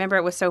 I remember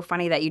it was so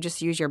funny that you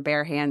just use your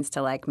bare hands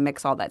to like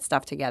mix all that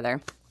stuff together.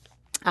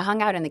 I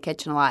hung out in the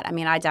kitchen a lot. I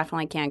mean, I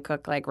definitely can't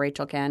cook like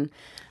Rachel can.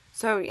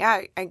 So,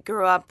 yeah, I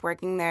grew up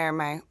working there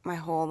my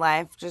whole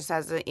life. Just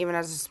even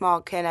as a small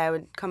kid, I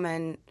would come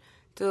in,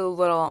 do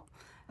little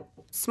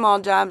small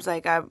jobs.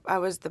 Like I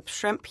was the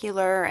shrimp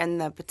peeler and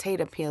the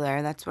potato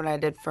peeler. That's what I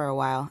did for a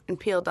while. And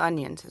peeled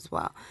onions as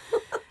well.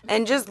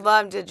 And just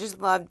loved it. Just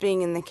loved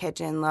being in the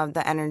kitchen, loved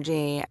the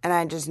energy. And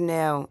I just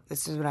knew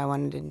this is what I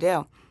wanted to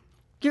do.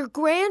 Your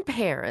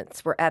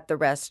grandparents were at the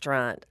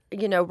restaurant,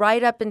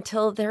 right up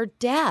until their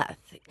death.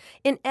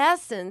 In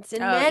essence,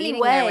 in many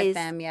ways, there with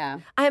them,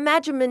 yeah. I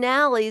imagine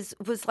Manales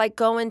was like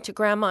going to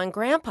Grandma and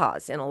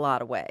Grandpa's in a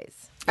lot of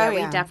ways. Yeah, we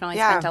definitely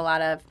spent a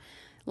lot of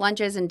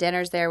lunches and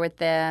dinners there with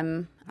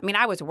them. I mean,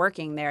 I was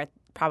working there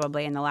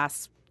probably in the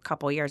last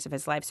couple years of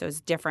his life, so it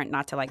was different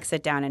not to like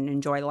sit down and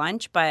enjoy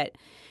lunch, but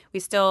we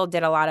still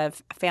did a lot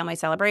of family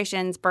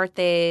celebrations,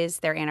 birthdays,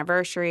 their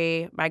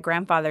anniversary. My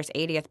grandfather's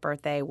 80th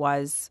birthday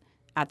was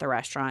at the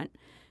restaurant,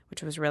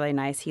 which was really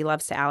nice. He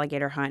loves to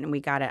alligator hunt, and we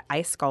got an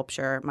ice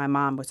sculpture. My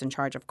mom was in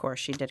charge, of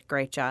course. She did a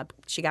great job.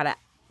 She got an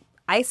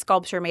ice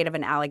sculpture made of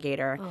an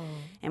alligator,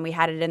 and we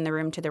had it in the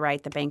room to the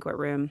right, the banquet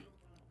room.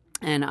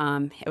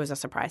 And it was a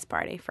surprise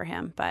party for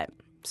him. But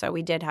so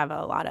we did have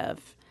a lot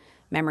of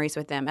memories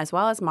with them, as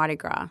well as Mardi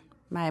Gras.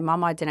 My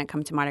mama didn't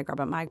come to Mardi Gras,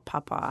 but my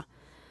papa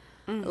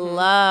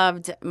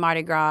loved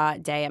Mardi Gras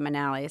Day at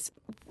Manales.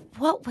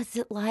 What was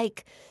it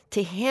like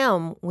to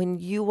him when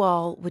you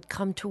all would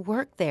come to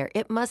work there?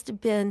 It must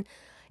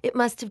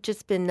have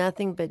just been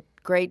nothing but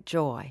great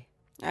joy.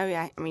 Oh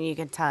yeah, I mean you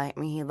could tell. I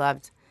mean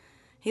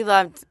he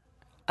loved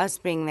us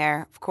being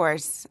there, of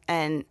course,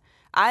 and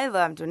I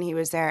loved when he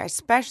was there,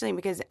 especially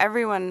because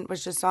everyone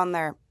was just on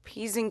their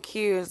P's and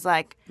Q's,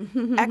 like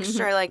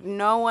extra, like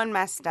no one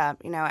messed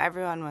up.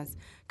 Everyone was,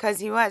 because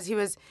he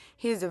was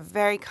a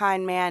very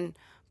kind man,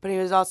 but he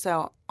was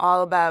also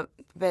all about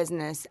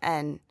business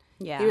and.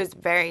 Yeah. He was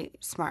very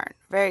smart,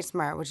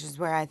 which is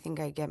where I think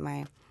I get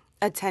my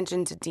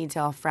attention to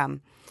detail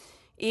from.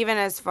 Even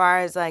as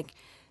far as like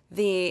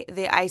the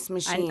ice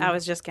machine. I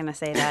was just gonna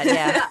say that,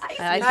 yeah.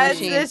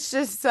 Ice machine. It's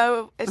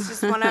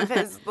just one of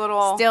his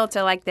little still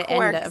to like the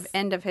quirks.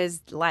 end of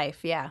his life,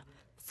 yeah.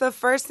 So the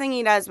first thing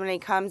he does when he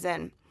comes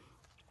in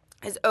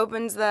is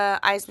opens the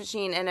ice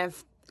machine, and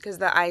because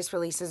the ice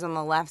releases on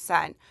the left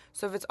side.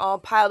 So if it's all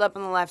piled up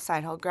on the left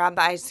side, he'll grab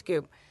the ice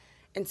scoop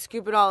and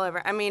scoop it all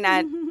over. I mean,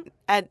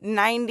 at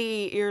 90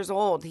 years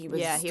old, he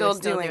was still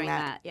doing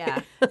that.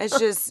 Yeah.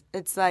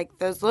 It's like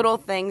those little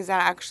things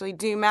that actually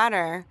do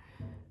matter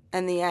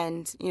in the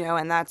end,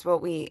 and that's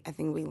what I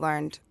think we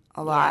learned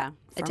a lot.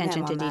 Yeah,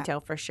 attention to detail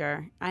for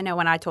sure. I know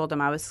when I told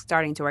him I was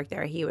starting to work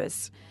there, he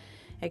was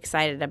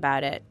excited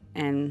about it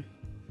and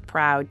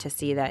proud to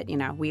see that,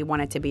 we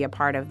wanted to be a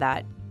part of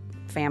that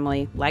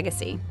family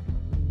legacy.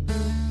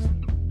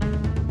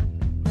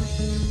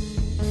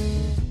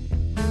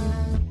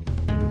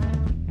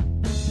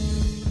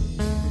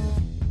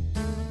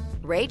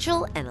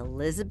 Rachel and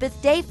Elizabeth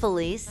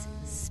Defelice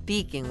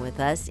speaking with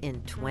us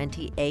in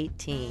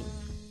 2018.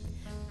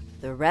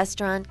 The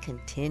restaurant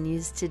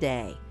continues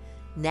today,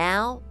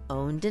 now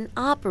owned and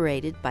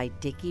operated by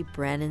Dickie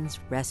Brennan's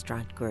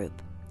restaurant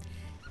group.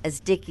 As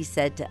Dickie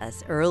said to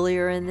us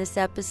earlier in this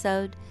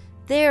episode,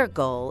 their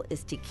goal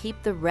is to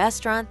keep the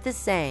restaurant the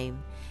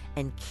same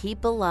and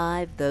keep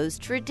alive those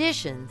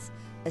traditions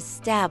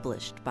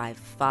established by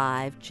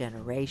 5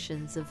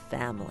 generations of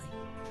family.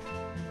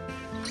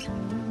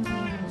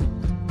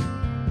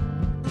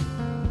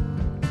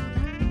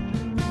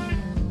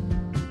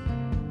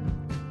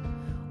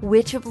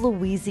 Which of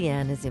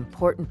Louisiana's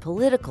important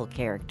political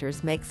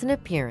characters makes an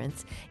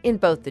appearance in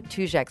both the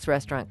Tujague's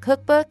Restaurant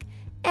Cookbook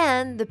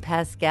and the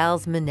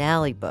Pascal's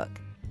Manale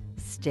book?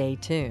 Stay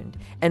tuned,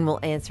 and we'll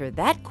answer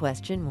that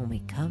question when we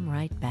come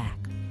right back.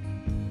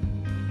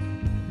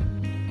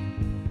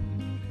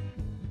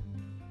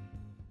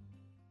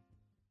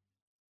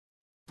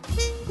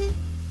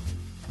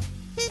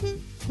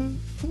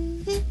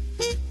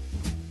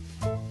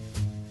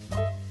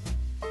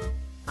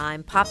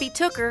 I'm Poppy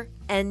Tooker,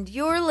 and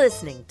you're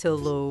listening to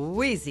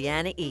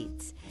Louisiana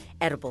Eats,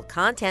 edible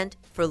content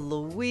for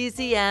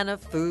Louisiana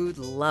food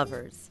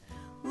lovers.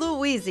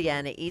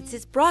 Louisiana Eats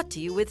is brought to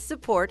you with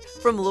support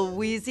from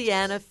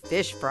Louisiana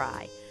Fish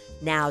Fry,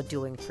 now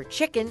doing for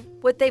chicken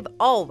what they've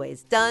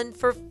always done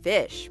for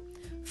fish.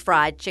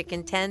 Fried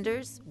chicken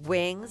tenders,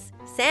 wings,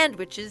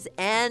 sandwiches,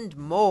 and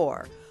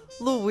more.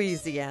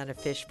 Louisiana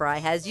Fish Fry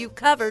has you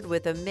covered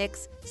with a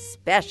mix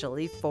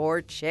specially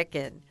for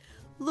chicken.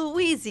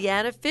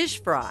 Louisiana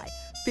Fish Fry,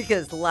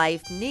 because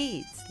life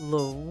needs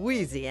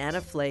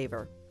Louisiana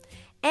flavor.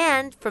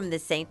 And from the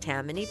St.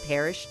 Tammany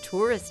Parish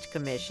Tourist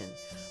Commission,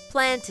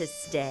 plan to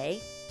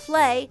stay,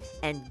 play,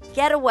 and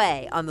get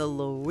away on the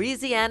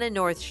Louisiana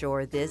North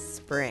Shore this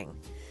spring.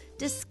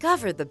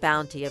 Discover the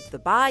bounty of the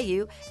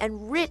bayou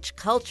and rich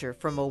culture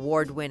from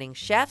award-winning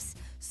chefs,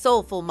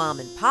 soulful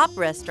mom-and-pop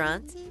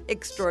restaurants,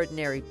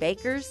 extraordinary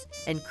bakers,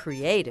 and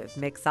creative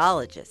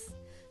mixologists.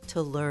 To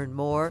learn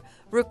more,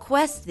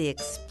 request the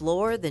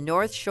Explore the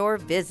North Shore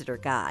Visitor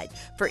Guide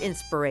for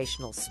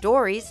inspirational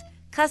stories,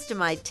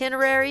 custom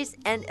itineraries,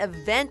 and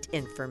event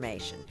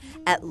information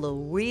at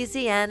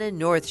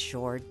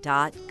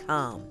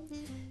louisiananorthshore.com.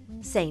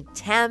 St.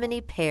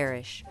 Tammany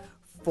Parish,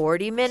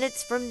 40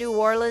 minutes from New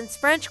Orleans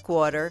French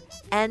Quarter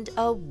and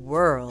a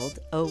world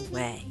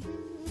away.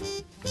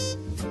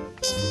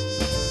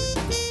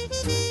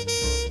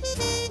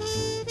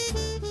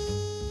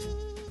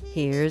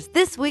 Here's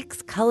this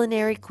week's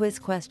culinary quiz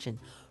question,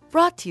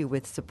 brought to you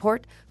with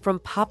support from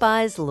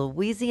Popeye's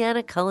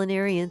Louisiana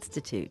Culinary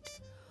Institute.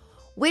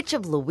 Which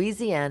of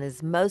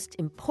Louisiana's most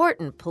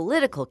important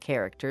political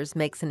characters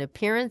makes an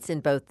appearance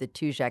in both the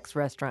Tujague's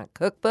Restaurant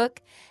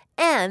Cookbook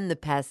and the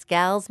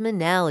Pascal's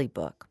Manale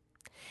book?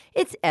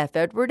 It's F.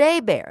 Edward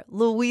Hebert,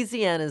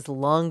 Louisiana's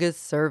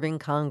longest-serving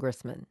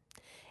congressman.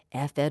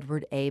 F.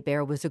 Edward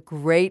Hebert was a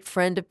great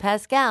friend of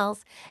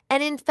Pascal's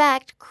and, in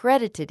fact,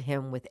 credited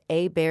him with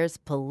Hebert's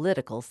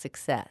political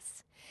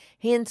success.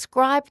 He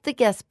inscribed the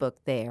guest book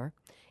there,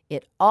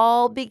 "It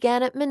all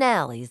began at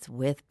Manales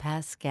with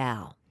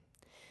Pascal."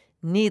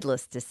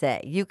 Needless to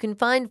say, you can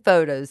find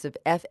photos of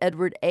F.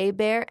 Edward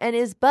Hebert and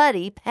his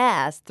buddy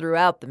Pass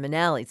throughout the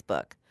Manales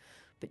book.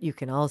 But you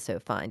can also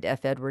find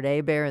F. Edward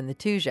Hebert in the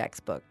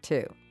Tujague's book,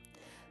 too.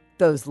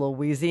 Those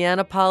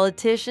Louisiana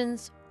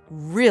politicians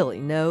really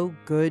know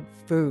good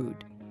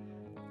food.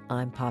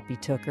 I'm Poppy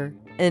Tooker,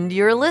 and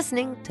you're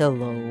listening to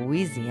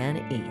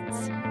Louisiana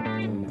Eats.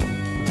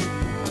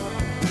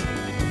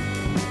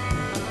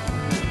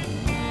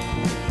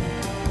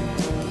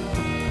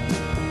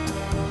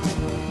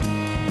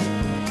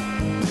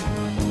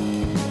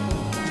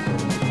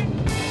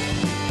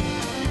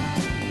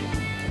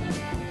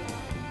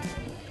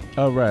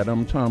 All right,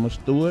 I'm Thomas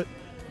Stewart.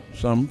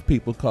 Some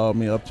people call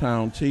me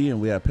Uptown T,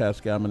 and we have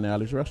Pascal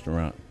Manale's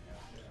restaurant.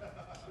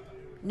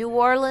 New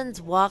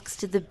Orleans walks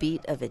to the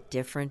beat of a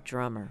different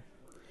drummer.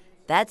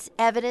 That's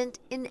evident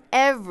in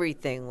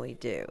everything we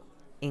do,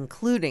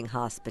 including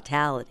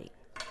hospitality.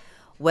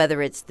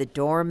 Whether it's the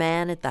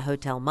doorman at the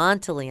Hotel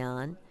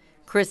Monteleone,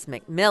 Chris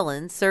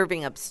McMillan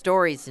serving up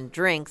stories and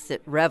drinks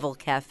at Revel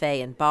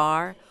Cafe and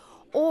Bar,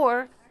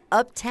 or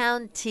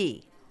Uptown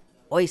T,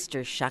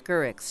 oyster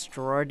shucker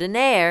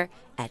extraordinaire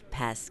at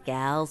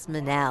Pascal's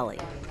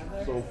Manale.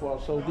 So far,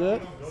 so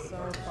good?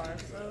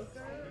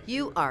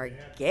 You are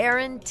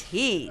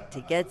guaranteed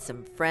to get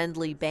some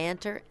friendly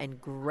banter and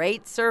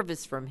great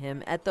service from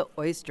him at the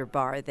oyster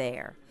bar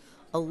there,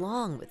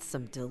 along with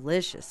some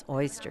delicious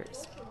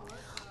oysters.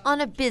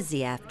 On a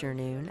busy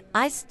afternoon,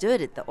 I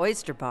stood at the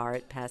oyster bar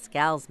at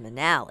Pascal's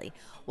Manale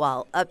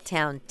while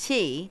Uptown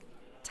T,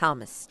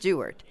 Thomas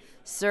Stewart,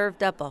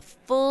 served up a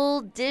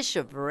full dish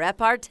of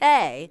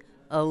repartee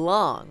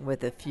along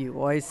with a few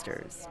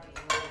oysters.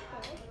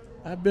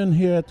 I've been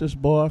here at this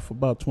bar for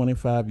about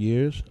 25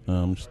 years.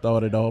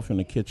 Started off in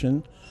the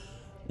kitchen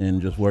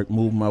and just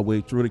moved my way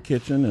through the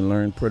kitchen and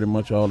learned pretty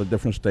much all the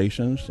different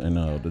stations and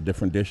the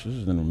different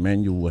dishes and the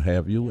menu, what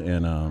have you.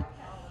 And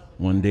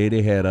one day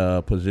they had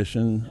a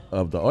position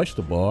of the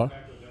oyster bar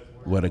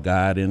where the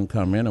guy didn't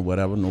come in or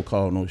whatever, no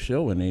call, no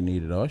show, and they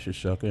needed an oyster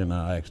shucker. And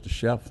I asked the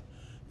chef,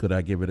 could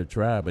I give it a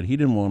try? But he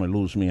didn't want to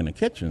lose me in the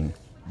kitchen.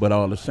 But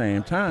all the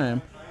same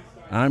time,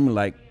 I'm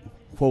like,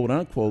 quote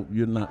unquote,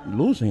 you're not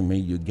losing me,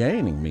 you're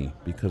gaining me,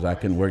 because I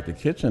can work the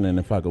kitchen, and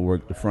if I could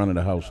work the front of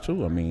the house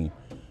too, I mean,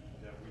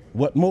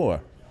 what more?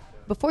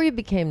 Before you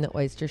became the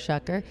oyster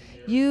shucker,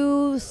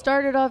 you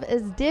started off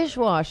as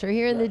dishwasher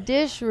here in the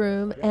dish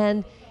room,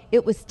 and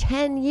it was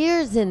 10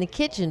 years in the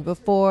kitchen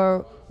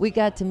before we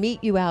got to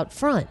meet you out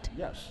front.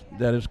 Yes,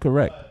 that is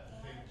correct,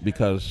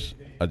 because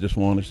I just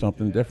wanted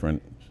something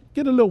different.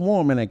 Get a little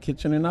warm in that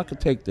kitchen, and I could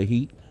take the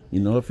heat. You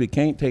know, if you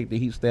can't take the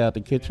heat, stay out the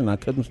kitchen. I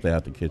couldn't stay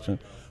out the kitchen,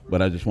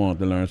 but I just wanted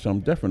to learn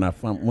something different.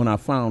 When I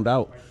found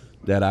out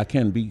that I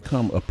can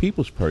become a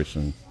people's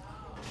person,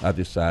 I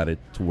decided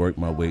to work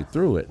my way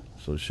through it.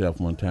 So chef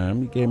one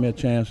time, he gave me a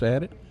chance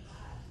at it,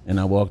 and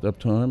I walked up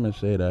to him and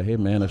said, hey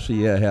man, I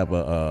see I have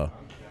the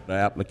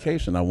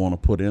application I want to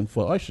put in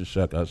for oyster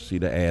shuck. I see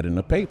the ad in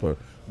the paper,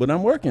 but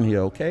I'm working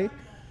here, okay?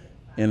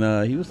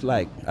 And he was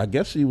like, I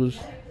guess he was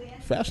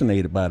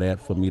fascinated by that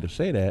for me to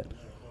say that,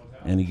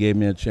 and he gave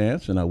me a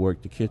chance, and I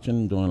worked the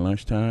kitchen during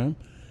lunchtime,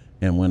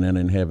 and when I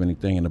didn't have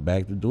anything in the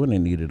back to do and they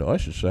needed an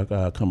oyster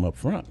shucker, I'd come up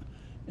front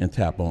and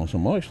tap on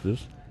some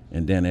oysters,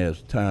 and then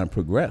as time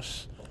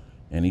progressed,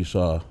 and he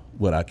saw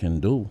what I can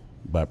do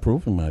by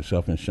proving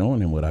myself and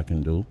showing him what I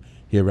can do,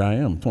 here I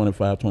am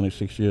 25,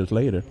 26 years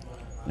later,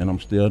 and I'm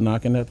still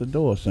knocking at the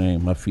door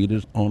saying my feet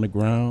is on the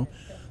ground,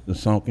 they're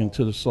sunk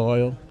into the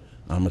soil,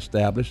 I'm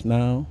established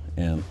now,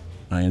 and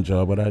I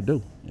enjoy what I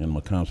do, and I'm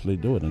going to constantly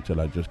do it until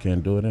I just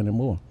can't do it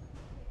anymore.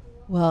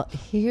 Well,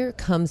 here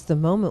comes the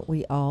moment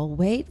we all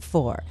wait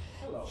for.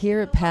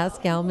 Here at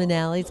Pascal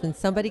Manales, when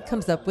somebody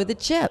comes up with a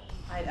chip.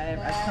 I've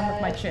come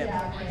with my chip.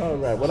 All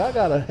right, well, I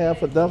got a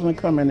half a dozen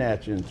coming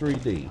at you in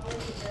 3D.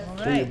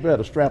 So you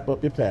better strap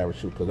up your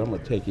parachute, because I'm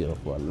going to take you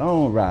for a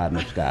long ride in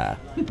the sky.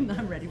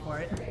 I'm ready for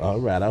it. All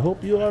right, I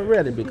hope you are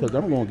ready, because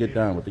I'm going to get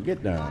down with the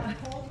get down.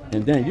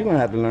 And then you're going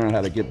to have to learn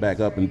how to get back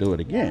up and do it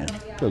again,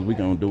 because we're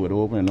going to do it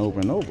over and over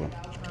and over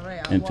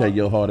until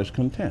your heart is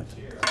content.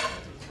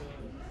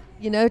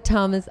 You know,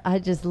 Thomas, I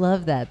just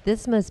love that.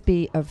 This must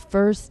be a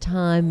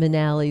first-time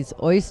Manale's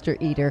oyster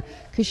eater,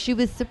 because she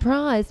was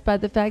surprised by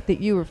the fact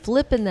that you were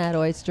flipping that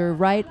oyster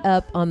right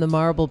up on the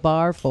marble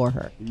bar for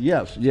her.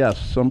 Yes.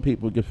 Some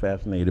people get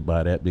fascinated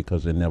by that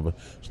because they never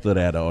stood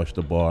at an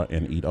oyster bar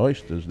and eat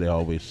oysters. They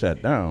always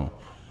sat down.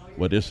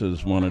 Well, this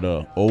is one of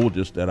the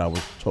oldest that I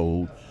was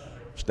told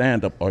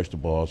stand-up oyster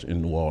bars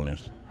in New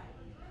Orleans.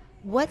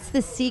 What's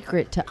the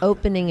secret to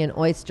opening an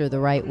oyster the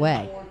right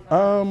way?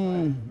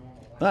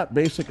 Not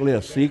basically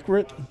a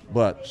secret,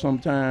 but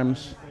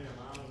sometimes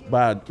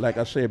like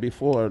I said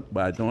before,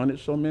 by doing it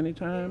so many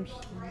times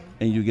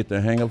and you get the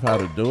hang of how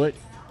to do it,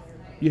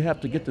 you have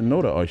to get to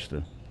know the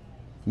oyster,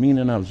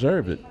 meaning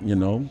observe it, you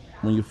know,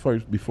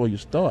 before you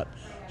start,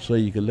 so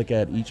you can look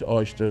at each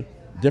oyster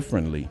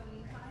differently,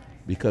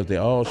 because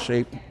they're all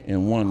shaped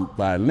in one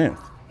by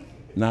length,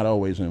 not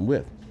always in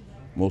width,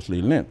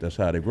 mostly length. That's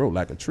how they grow,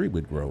 like a tree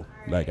would grow,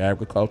 like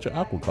agriculture,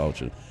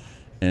 aquaculture.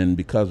 And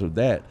because of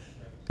that,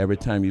 every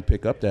time you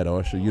pick up that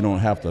oyster, you don't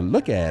have to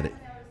look at it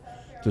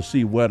to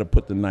see where to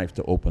put the knife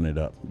to open it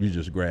up. You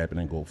just grab it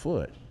and go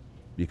for it,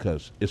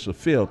 because it's a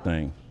feel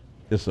thing.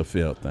 It's a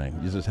feel thing.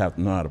 You just have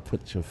to know how to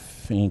put your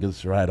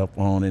fingers right up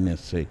on it and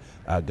say,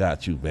 I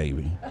got you,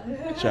 baby.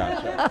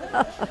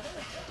 Ciao.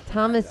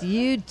 Thomas,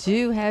 you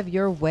do have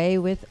your way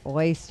with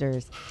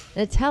oysters.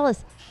 Now tell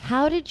us,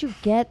 how did you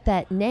get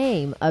that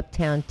name,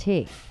 Uptown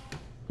T?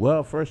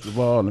 Well, first of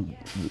all,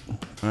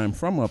 I'm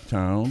from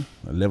Uptown.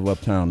 I live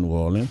uptown New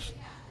Orleans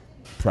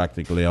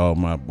practically all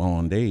my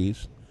born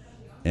days,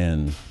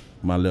 and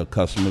my little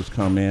customers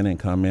come in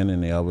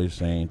and they always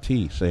saying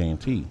T.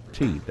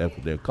 That's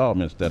what they call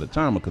me instead of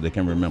Thomas, because they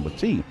can remember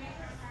T.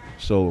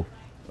 So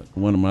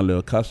one of my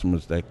little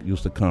customers that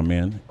used to come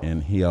in,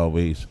 and he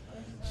always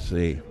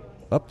say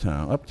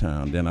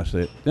Uptown.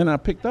 Then I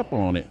picked up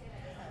on it,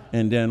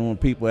 and then when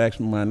people ask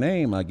me my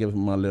name, I give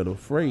them my little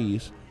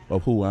phrase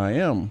of who I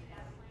am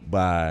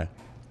by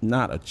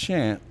not a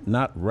chant,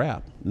 not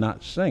rap,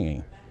 not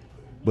singing,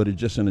 but it's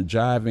just in a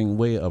jiving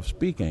way of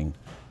speaking.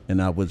 And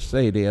they would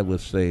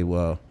say,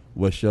 well,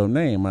 what's your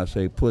name? I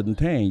say, Puddin'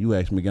 Tane. You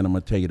ask me again, I'm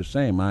going to tell you the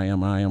same. I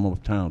am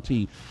Uptown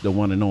T, the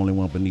one and only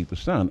one beneath the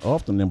sun.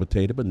 Often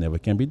imitated, but never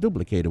can be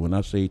duplicated. When I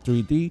say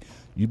 3D,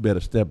 you better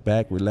step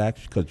back,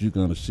 relax, because you're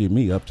going to see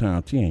me,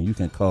 Uptown T, and you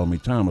can call me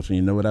Thomas. And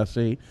you know what I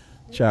say?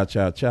 Ciao,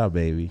 ciao, ciao,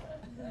 baby.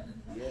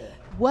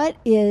 What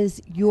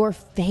is your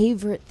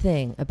favorite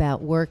thing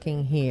about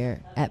working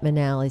here at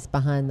Manale's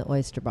behind the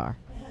oyster bar?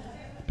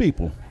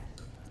 People.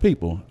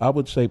 I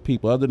would say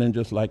people, other than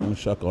just liking to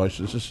shuck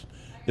oysters.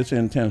 It's an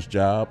intense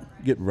job.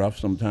 Get rough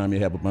sometimes. You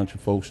have a bunch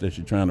of folks that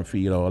you're trying to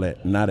feed all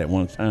that, not at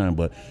one time,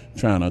 but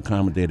trying to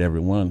accommodate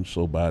everyone.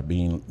 So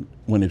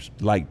when it's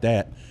like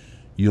that,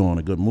 you're on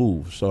a good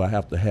move. So I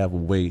have to have a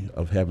way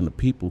of having the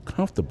people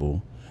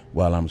comfortable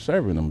while I'm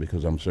serving them,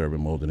 because I'm serving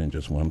more than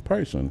just one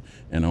person,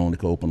 and I only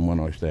can open one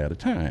oyster at a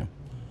time.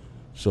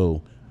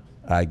 So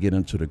I get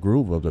into the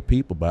groove of the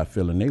people by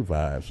feeling their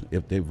vibes.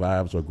 If their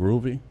vibes are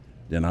groovy,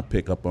 then I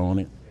pick up on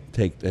it,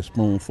 take that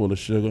spoonful of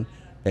sugar,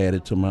 add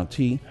it to my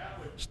tea,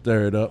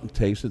 stir it up and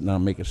taste it, and I'll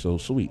make it so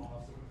sweet.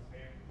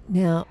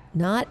 Now,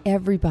 not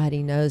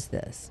everybody knows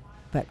this,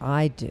 but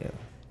I do.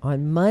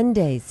 On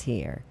Mondays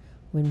here,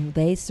 when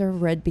they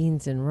serve red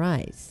beans and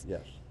rice,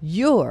 Yes.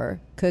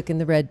 you're cooking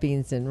the red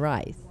beans and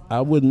rice.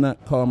 I would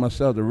not call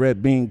myself the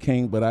red bean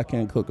king, but I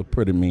can cook a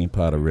pretty mean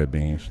pot of red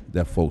beans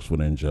that folks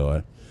would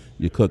enjoy.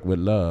 You cook with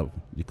love.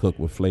 You cook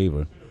with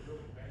flavor.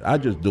 I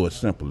just do it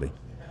simply,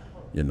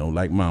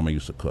 like Mama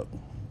used to cook.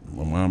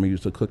 When Mama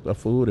used to cook her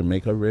food and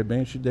make her red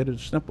beans, she did it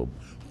simple.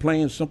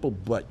 Plain simple,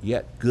 but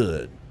yet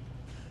good.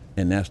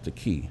 And that's the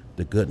key,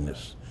 the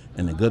goodness.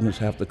 And the goodness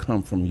have to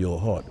come from your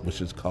heart, which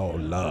is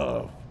called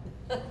love.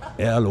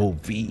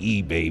 Love,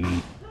 baby.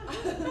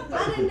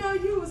 I didn't know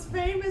you was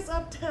famous,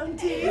 Uptown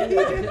T.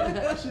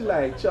 She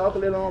like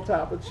chocolate on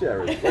top of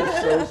cherry.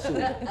 That's so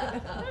sweet.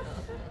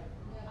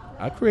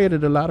 I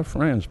created a lot of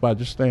friends by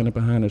just standing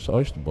behind this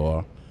oyster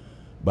bar,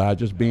 by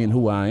just being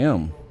who I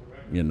am,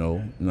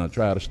 and I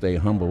try to stay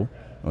humble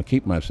or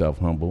keep myself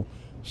humble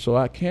so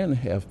I can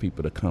have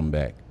people to come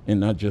back and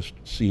not just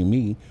see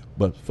me,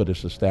 but for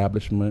this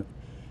establishment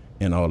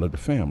and all of the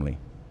family.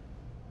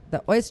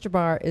 The oyster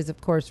bar is,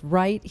 of course,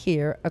 right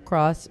here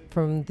across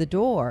from the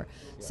door.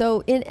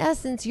 So, in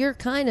essence, you're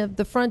kind of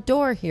the front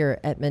door here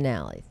at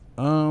Manale.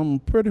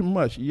 Pretty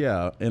much,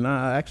 yeah. And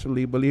I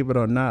actually, believe it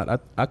or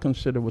not, I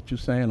consider what you're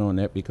saying on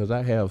that because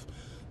I have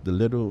the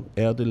little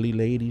elderly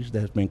ladies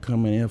that's been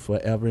coming in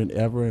forever and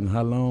ever and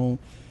how long,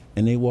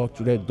 and they walk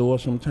through that door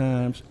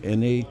sometimes,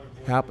 and they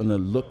happen to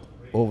look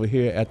over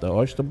here at the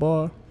oyster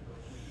bar,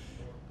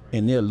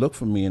 and they'll look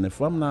for me, and if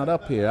I'm not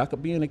up here, I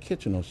could be in the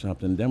kitchen or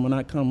something. Then when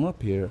I come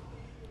up here,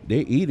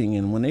 they're eating,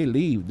 and when they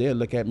leave, they'll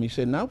look at me and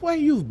say, now, where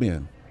you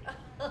been?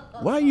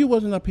 Why you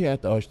wasn't up here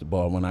at the oyster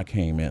bar when I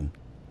came in?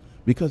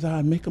 Because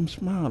I make them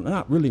smile.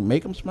 Not really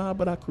make them smile,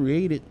 but I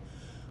created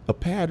a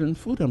pattern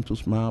for them to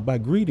smile by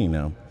greeting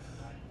them.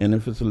 And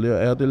if it's a little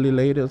elderly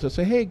lady, they'll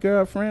say, hey,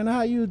 girlfriend,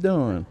 how you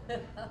doing?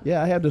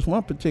 Yeah, I have this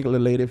one particular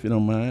lady, if you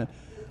don't mind,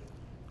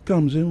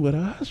 comes in with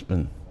her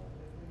husband.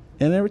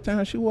 And every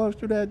time she walks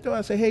through that door,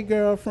 I say, hey,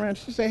 girlfriend.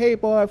 She say, hey,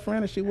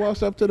 boyfriend. And she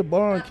walks up to the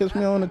bar and kisses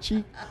me on the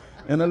cheek.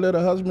 And her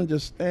little husband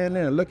just stand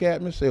there and look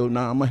at me and say, oh,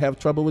 nah, I'm going to have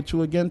trouble with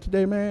you again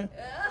today, man.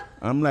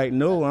 I'm like,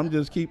 no, I'm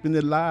just keeping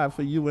it live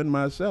for you and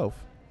myself.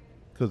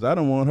 Because I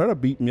don't want her to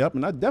beat me up,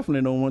 and I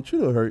definitely don't want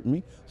you to hurt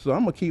me. So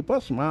I'm going to keep her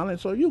smiling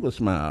so you can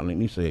smile.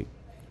 And he say,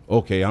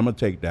 okay, I'm going to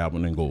take that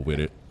one and go with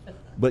it.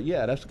 But,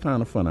 yeah, that's the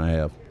kind of fun I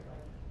have.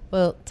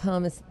 Well,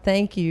 Thomas,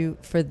 thank you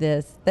for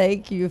this.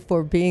 Thank you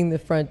for being the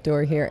front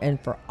door here and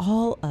for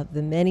all of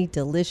the many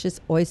delicious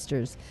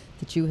oysters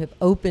that you have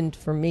opened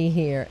for me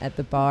here at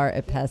the bar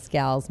at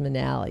Pascal's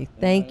Manale.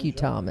 Thank you,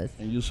 Thomas.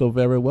 And you're so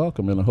very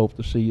welcome, and I hope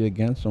to see you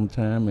again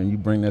sometime, and you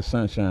bring that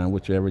sunshine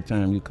with you every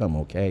time you come,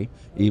 okay?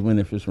 Even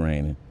if it's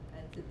raining.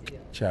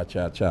 Cha,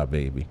 cha, cha,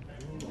 baby.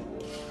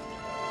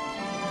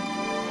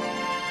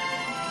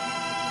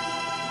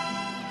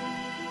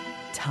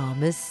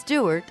 Thomas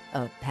Stewart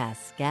of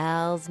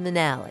Pascal's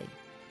Manale.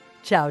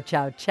 Ciao,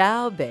 ciao,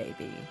 ciao,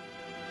 baby.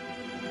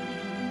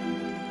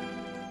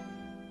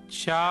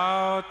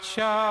 Ciao,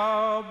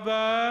 ciao,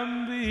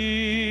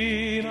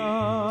 bambina,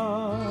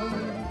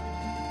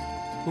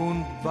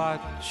 un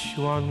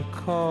bacio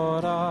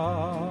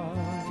ancora,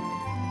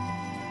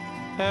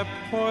 e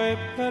poi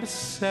per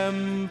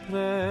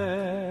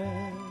sempre.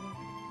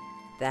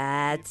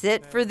 That's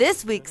it for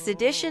this week's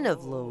edition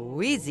of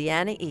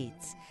Louisiana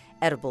Eats.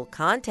 Edible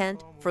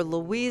content for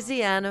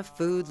Louisiana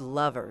food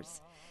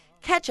lovers.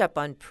 Catch up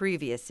on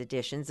previous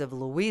editions of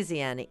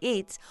Louisiana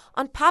Eats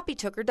on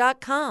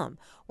poppytooker.com,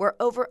 where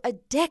over a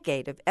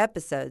decade of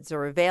episodes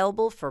are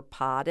available for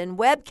pod and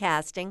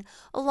webcasting,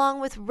 along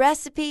with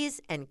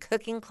recipes and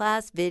cooking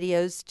class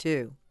videos,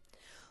 too.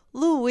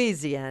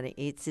 Louisiana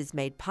Eats is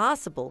made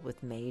possible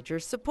with major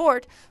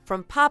support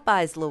from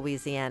Popeye's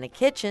Louisiana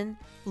Kitchen,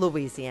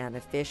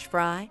 Louisiana Fish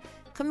Fry,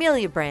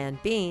 Camellia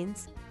Brand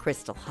Beans,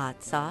 Crystal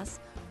Hot Sauce,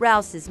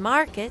 Rouse's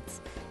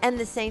Markets, and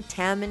the St.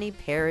 Tammany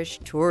Parish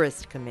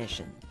Tourist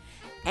Commission.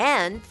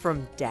 And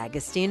from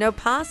D'Agostino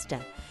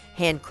Pasta,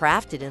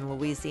 handcrafted in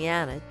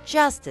Louisiana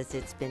just as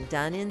it's been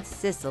done in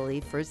Sicily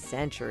for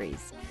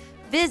centuries.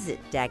 Visit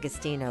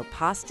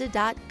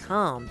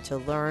d'agostinopasta.com to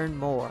learn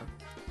more.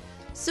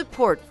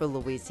 Support for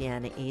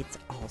Louisiana Eats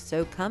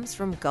also comes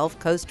from Gulf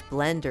Coast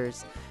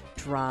Blenders,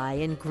 dry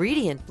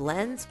ingredient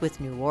blends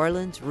with New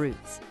Orleans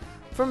roots.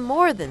 For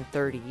more than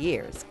 30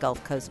 years,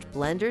 Gulf Coast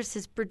Blenders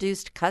has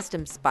produced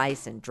custom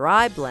spice and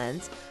dry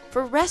blends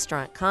for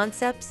restaurant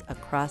concepts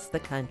across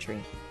the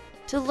country.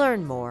 To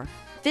learn more,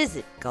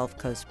 visit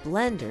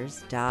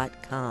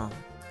gulfcoastblenders.com.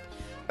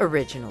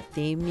 Original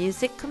theme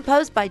music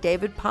composed by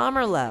David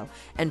Pomerleau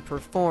and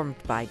performed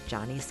by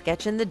Johnny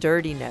Sketch and the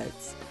Dirty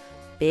Notes.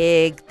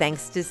 Big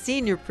thanks to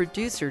senior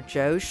producer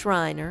Joe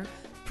Schreiner,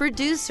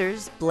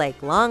 producers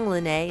Blake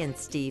Longlinay and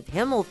Steve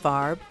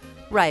Himmelfarb,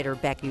 writer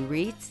Becky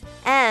Reitz,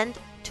 and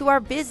to our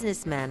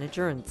business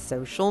manager and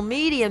social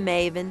media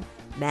maven,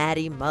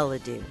 Maddie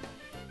Mullidew.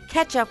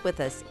 Catch up with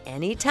us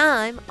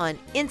anytime on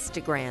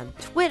Instagram,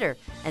 Twitter,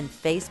 and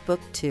Facebook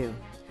too.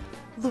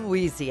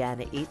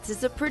 Louisiana Eats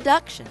is a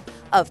production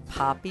of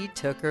Poppy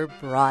Tooker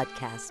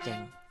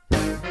Broadcasting.